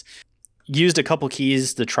he's used a couple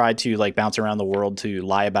keys to try to like bounce around the world to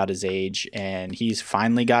lie about his age, and he's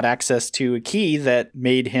finally got access to a key that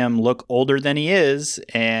made him look older than he is,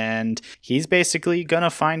 and he's basically gonna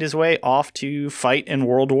find his way off to fight in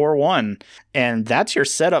World War I. And that's your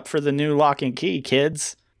setup for the new Lock and Key,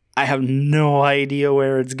 kids. I have no idea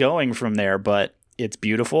where it's going from there, but it's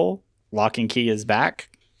beautiful. Lock and Key is back.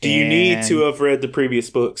 Do you need to have read the previous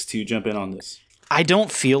books to jump in on this? I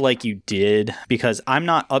don't feel like you did because I'm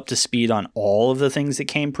not up to speed on all of the things that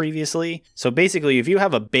came previously. So basically, if you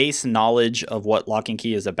have a base knowledge of what Lock and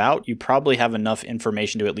Key is about, you probably have enough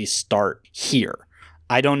information to at least start here.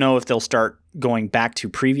 I don't know if they'll start going back to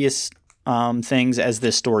previous things as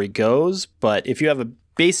this story goes, but if you have a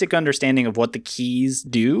basic understanding of what the keys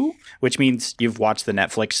do, which means you've watched the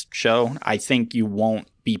Netflix show, I think you won't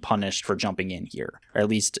be punished for jumping in here. Or at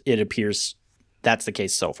least it appears that's the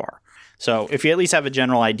case so far. So if you at least have a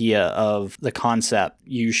general idea of the concept,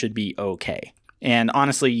 you should be okay. And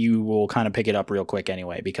honestly, you will kind of pick it up real quick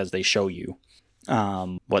anyway because they show you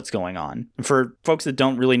what's going on. For folks that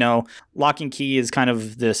don't really know, Lock and Key is kind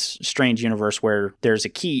of this strange universe where there's a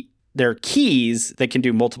key. There are keys that can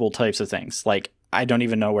do multiple types of things. Like, I don't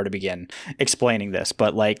even know where to begin explaining this,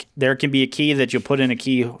 but like there can be a key that you put in a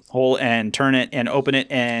keyhole and turn it and open it,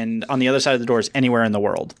 and on the other side of the door is anywhere in the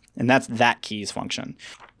world. And that's that key's function.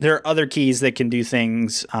 There are other keys that can do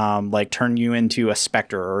things like turn you into a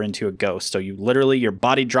specter or into a ghost. So you literally, your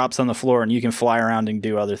body drops on the floor and you can fly around and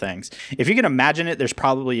do other things. If you can imagine it, there's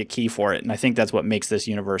probably a key for it. And I think that's what makes this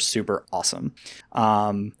universe super awesome.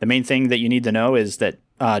 The main thing that you need to know is that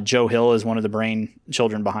Joe Hill is one of the brain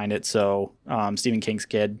children behind it, so Stephen King's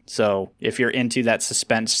kid. So if you're into that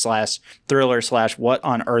suspense / thriller / what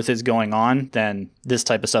on earth is going on, then this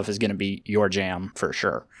type of stuff is going to be your jam for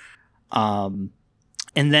sure. And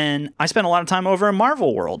then I spent a lot of time over in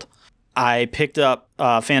Marvel World. I picked up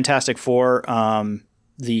Fantastic Four,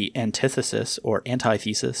 the antithesis or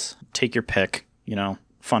antithesis. Take your pick,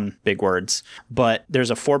 fun big words. But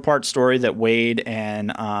there's a 4-part story that Wade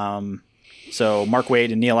and so Mark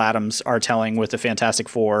Waid and Neil Adams are telling with the Fantastic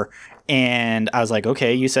Four. And I was like,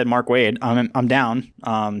 okay, you said Mark Waid. I'm down.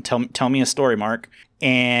 Tell me a story, Mark.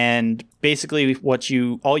 And basically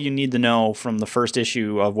all you need to know from the first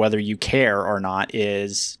issue of whether you care or not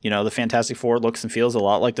is, the Fantastic Four looks and feels a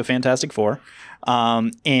lot like the Fantastic Four.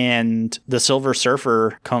 And the Silver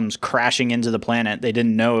Surfer comes crashing into the planet. They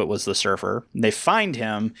didn't know it was the Surfer. They find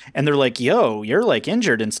him and they're like, yo, you're like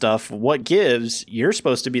injured and stuff. What gives? You're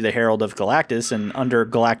supposed to be the Herald of Galactus and under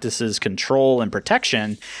Galactus's control and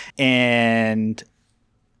protection. And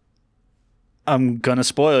I'm going to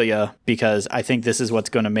spoil you because I think this is what's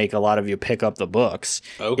going to make a lot of you pick up the books.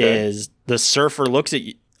 Okay. Is the Surfer looks at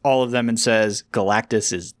all of them and says,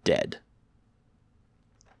 Galactus is dead.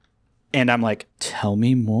 And I'm like, tell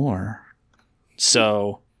me more.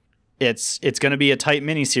 So it's going to be a tight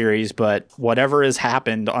miniseries, but whatever has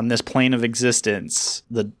happened on this plane of existence,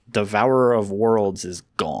 the Devourer of Worlds is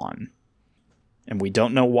gone. And we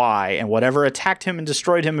don't know why. And whatever attacked him and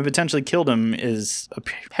destroyed him and potentially killed him is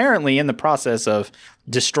apparently in the process of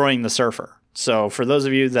destroying the Surfer. So for those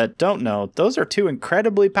of you that don't know, those are two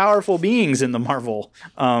incredibly powerful beings in the Marvel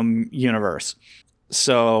universe.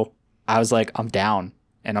 So I was like, I'm down.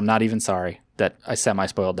 And I'm not even sorry that I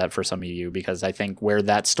semi-spoiled that for some of you, because I think where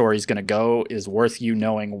that story is going to go is worth you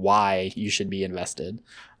knowing why you should be invested.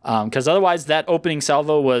 Because otherwise, that opening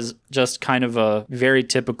salvo was just kind of a very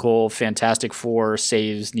typical Fantastic Four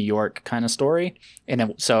saves New York kind of story.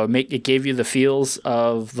 And it gave you the feels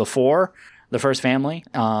of the Four, the first family,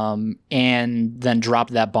 and then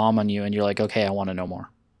dropped that bomb on you. And you're like, okay, I want to know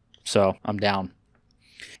more. So I'm down.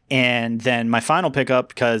 And then my final pickup,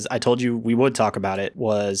 because I told you we would talk about it,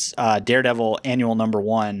 was Daredevil Annual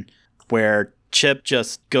 #1, where Chip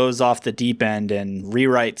just goes off the deep end and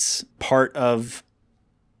rewrites part of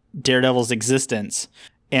Daredevil's existence.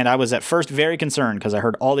 And I was at first very concerned because I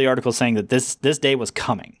heard all the articles saying that this day was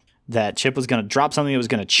coming, that Chip was going to drop something that was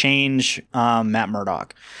going to change Matt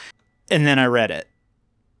Murdock. And then I read it.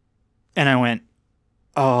 And I went,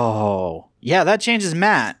 oh, yeah, that changes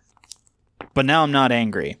Matt. But now I'm not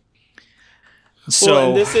angry. So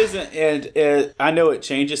and this isn't, and I know it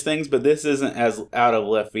changes things, but this isn't as out of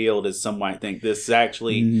left field as some might think. This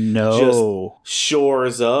actually just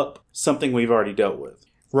shores up something we've already dealt with.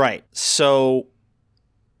 Right. So,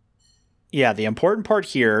 yeah, the important part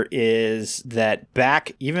here is that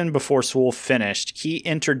back even before Sewell finished, he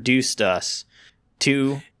introduced us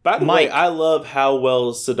to By the Mike. way, I love how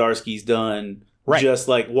well Zdarsky's done. Right. Just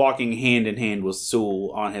like walking hand in hand with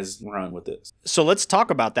Sewell on his run with this. So let's talk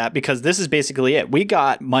about that, because this is basically it. We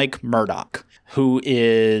got Mike Murdock, who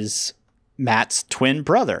is Matt's twin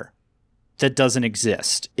brother that doesn't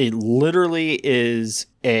exist. It literally is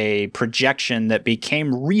a projection that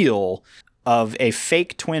became real of a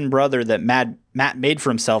fake twin brother that Matt made for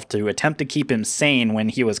himself to attempt to keep him sane when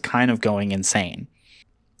he was kind of going insane.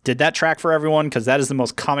 Did that track for everyone? Because that is the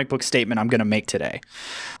most comic book statement I'm going to make today.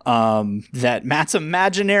 That Matt's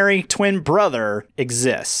imaginary twin brother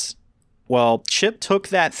exists. Well, Chip took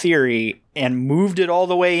that theory and moved it all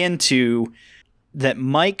the way into that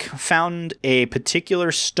Mike found a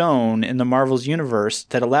particular stone in the Marvel's universe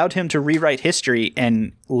that allowed him to rewrite history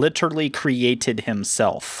and literally created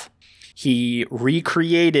himself. He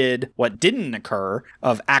recreated what didn't occur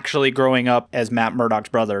of actually growing up as Matt Murdock's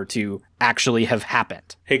brother to actually have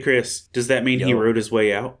happened. Hey, Chris, does that mean he wrote his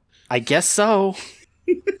way out? I guess so.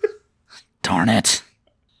 Darn it.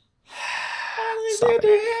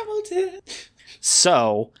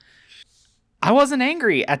 So, I wasn't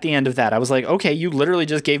angry at the end of that. I was like, okay, you literally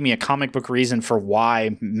just gave me a comic book reason for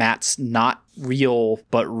why Matt's not real,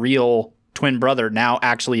 but real twin brother now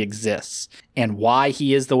actually exists, and why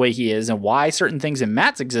he is the way he is, and why certain things in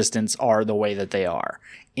Matt's existence are the way that they are.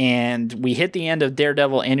 And we hit the end of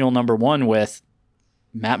Daredevil Annual #1 with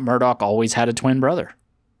Matt Murdock always had a twin brother.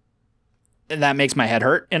 And that makes my head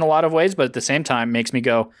hurt in a lot of ways, but at the same time makes me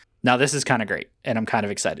go, now this is kind of great, and I'm kind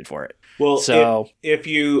of excited for it. Well, so if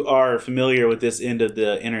you are familiar with this end of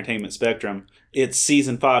the entertainment spectrum, it's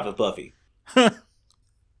season 5 of Buffy.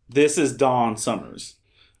 This is Dawn Summers.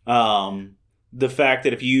 the fact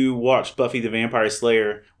that if you watched Buffy the Vampire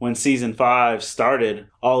Slayer, when season 5 started,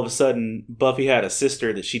 all of a sudden Buffy had a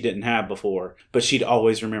sister that she didn't have before, but she'd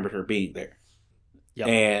always remembered her being there. Yep.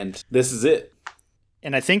 And this is it.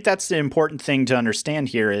 And I think that's the important thing to understand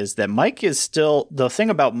here is that Mike is still, the thing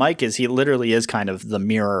about Mike is he literally is kind of the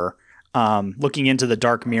mirror, looking into the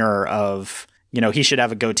dark mirror of, he should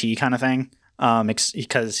have a goatee kind of thing.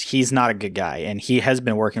 Because he's not a good guy and he has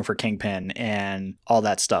been working for Kingpin and all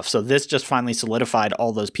that stuff. So this just finally solidified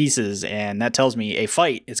all those pieces, and that tells me a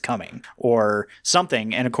fight is coming or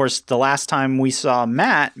something. And of course, the last time we saw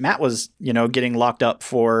Matt was, getting locked up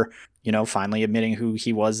for, finally admitting who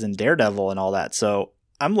he was in Daredevil and all that. So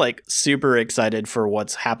I'm like super excited for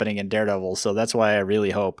what's happening in Daredevil. So that's why I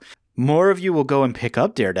really hope more of you will go and pick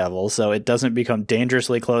up Daredevil so it doesn't become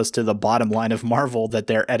dangerously close to the bottom line of Marvel that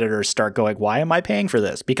their editors start going, why am I paying for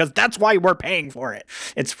this? Because that's why we're paying for it.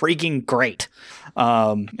 It's freaking great.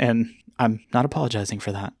 And I'm not apologizing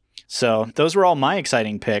for that. So those were all my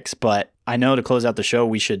exciting picks, but I know to close out the show,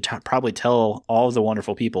 we should probably tell all of the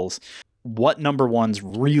wonderful peoples what number ones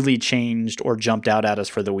really changed or jumped out at us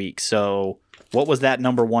for the week. So what was that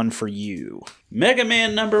number one for you? Mega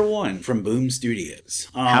Man number 1 from Boom Studios.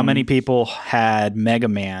 How many people had Mega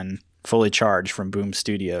Man fully charged from Boom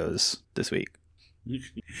Studios this week?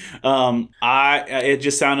 It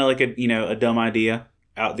just sounded like a dumb idea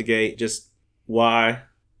out the gate. Just why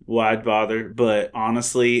bother? But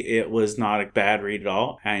honestly, it was not a bad read at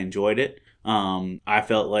all. I enjoyed it. I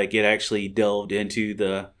felt like it actually delved into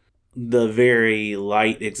the very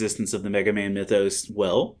light existence of the Mega Man mythos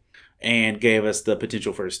well, and gave us the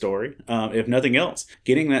potential for a story. If nothing else,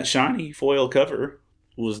 getting that shiny foil cover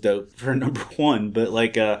was dope for number 1. But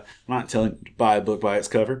I'm not telling you to buy a book by its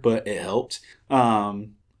cover, but it helped.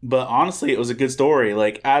 But honestly, it was a good story.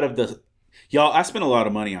 I spent a lot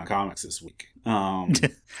of money on comics this week.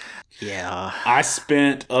 Yeah, I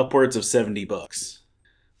spent upwards of $70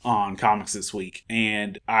 on comics this week,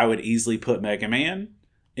 and I would easily put Mega Man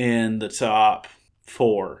in the top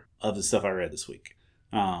 4 of the stuff I read this week.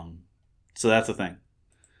 So that's the thing.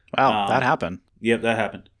 Wow, that happened. Yep, that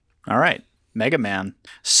happened. All right, Mega Man.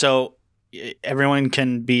 So everyone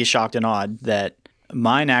can be shocked and awed that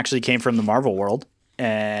mine actually came from the Marvel world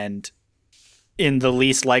and in the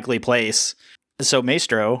least likely place. So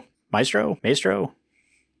Maestro.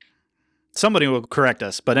 Somebody will correct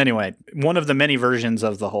us. But anyway, one of the many versions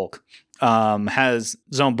of the Hulk has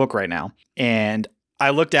his own book right now. And I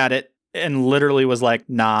looked at it and literally was like,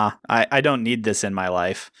 nah, I don't need this in my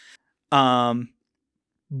life.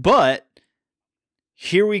 But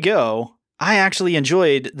here we go. I actually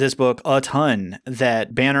enjoyed this book a ton.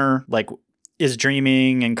 That Banner is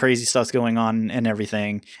dreaming and crazy stuff's going on and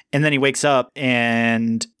everything. And then he wakes up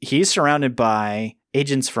and he's surrounded by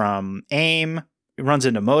agents from AIM. He runs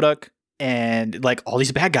into MODOK and all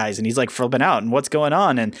these bad guys, and he's flipping out and what's going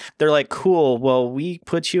on. And they're like, cool, well, we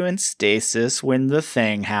put you in stasis when the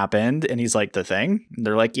thing happened. And he's like, the thing? And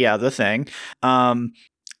they're like, yeah, the thing.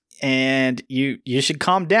 And you should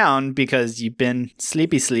calm down because you've been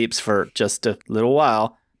sleepy sleeps for just a little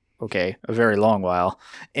while. Okay, a very long while.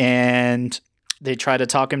 And they try to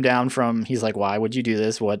talk him down from, he's like, why would you do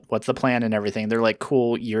this? What's the plan and everything? They're like,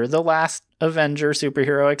 cool, you're the last Avenger,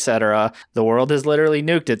 superhero, etc. The world has literally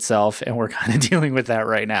nuked itself and we're kind of dealing with that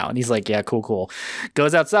right now. And he's like, yeah, cool.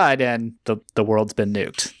 Goes outside and the world's been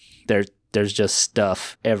nuked. There's just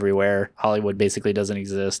stuff everywhere. Hollywood basically doesn't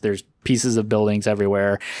exist. There's pieces of buildings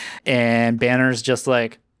everywhere. And Banner's just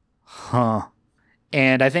like, huh.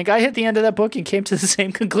 And I think I hit the end of that book and came to the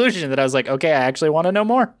same conclusion that I was like, okay, I actually want to know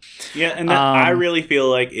more. Yeah, and I really feel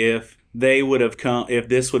like if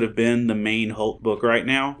this would have been the main Hulk book right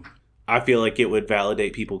now, I feel like it would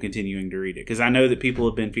validate people continuing to read it. Because I know that people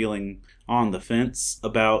have been feeling on the fence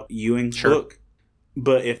about Ewing's book.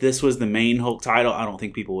 But if this was the main Hulk title, I don't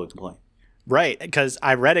think people would complain. Right, because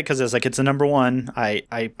I read it because I was like, it's a number 1.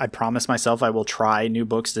 I promised myself I will try new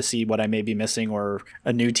books to see what I may be missing or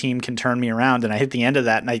a new team can turn me around. And I hit the end of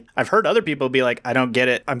that, and I've heard other people be like, I don't get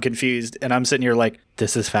it, I'm confused. And I'm sitting here like,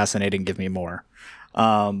 this is fascinating, give me more.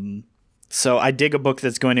 So I dig a book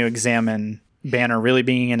that's going to examine Banner really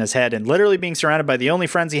being in his head and literally being surrounded by the only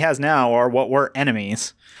friends he has now are what were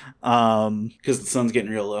enemies. Because the sun's getting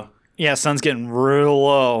real low. Yeah, sun's getting real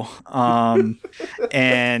low.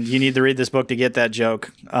 And you need to read this book to get that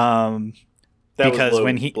joke. Because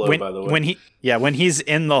when he's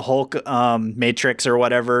in the Hulk Matrix or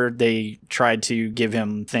whatever, they tried to give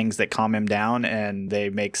him things that calm him down, and they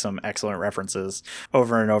make some excellent references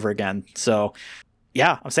over and over again. So,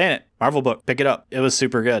 yeah, I'm saying it. Marvel book, pick it up. It was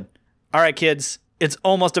super good. All right, kids, it's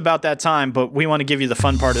almost about that time, but we want to give you the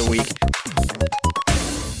fun part of the week.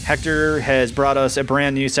 Hector has brought us a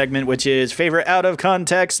brand new segment, which is favorite out of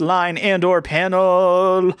context line and or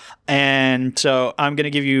panel. And so I'm going to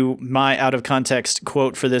give you my out of context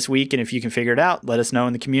quote for this week. And if you can figure it out, let us know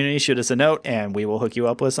in the community, shoot us a note, and we will hook you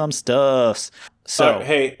up with some stuffs. So,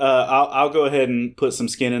 hey, I'll go ahead and put some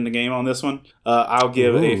skin in the game on this one. I'll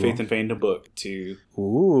give a Faith and Fandom book to.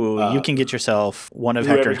 You can get yourself one of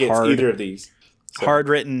whoever Hector's gets either of these. So.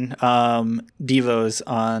 Hard-written devos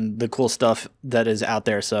on the cool stuff that is out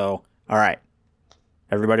there. So, all right.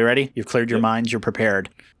 Everybody ready? You've cleared your minds. You're prepared.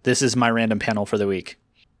 This is my random panel for the week.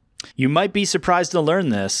 You might be surprised to learn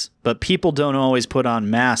this, but people don't always put on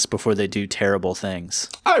masks before they do terrible things.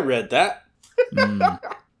 I read that.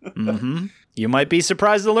 Mm-hmm. You might be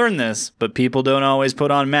surprised to learn this, but people don't always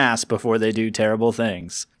put on masks before they do terrible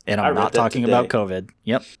things. And I'm not talking about COVID.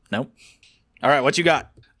 Yep. Nope. All right. What you got?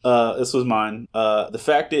 This was mine. The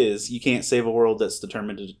fact is, you can't save a world that's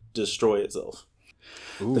determined to destroy itself.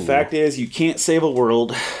 Ooh. The fact is, you can't save a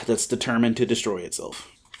world that's determined to destroy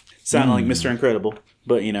itself. Sounding like Mr. Incredible,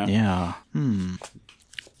 but you know. Yeah.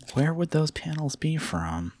 Where would those panels be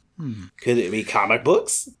from? Could it be comic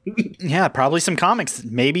books? Yeah, probably some comics.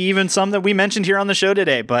 Maybe even some that we mentioned here on the show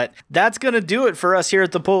today. But that's going to do it for us here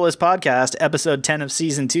at the Pull List Podcast. Episode 10 of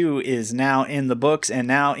Season 2 is now in the books and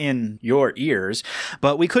now in your ears.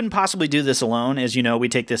 But we couldn't possibly do this alone. As you know, we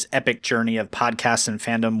take this epic journey of podcasts and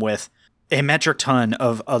fandom with a metric ton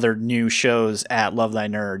of other new shows at Love Thy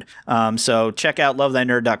Nerd. So check out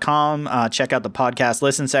lovethynerd.com. Check out the podcast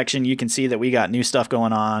listen section. You can see that we got new stuff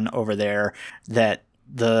going on over there that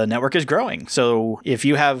the network is growing. So if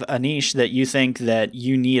you have a niche that you think that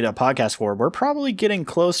you need a podcast for, we're probably getting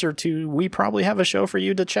closer to, we probably have a show for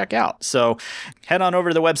you to check out. So head on over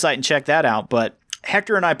to the website and check that out. But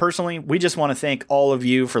Hector and I personally, we just want to thank all of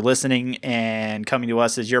you for listening and coming to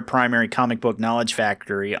us as your primary comic book knowledge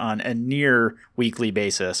factory on a near weekly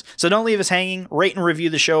basis. So don't leave us hanging. Rate and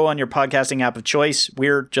review the show on your podcasting app of choice.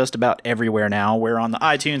 We're just about everywhere now. We're on the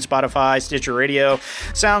iTunes, Spotify, Stitcher Radio,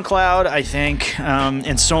 SoundCloud, I think,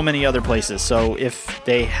 and so many other places. So if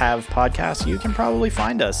they have podcasts, you can probably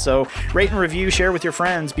find us. So rate and review, share with your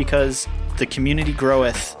friends, because the community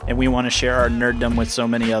groweth, and we want to share our nerddom with so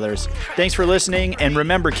many others. Thanks for listening, and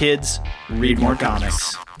remember, kids, read more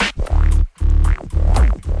comics. I'm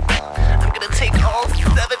gonna take all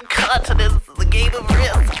 7 continents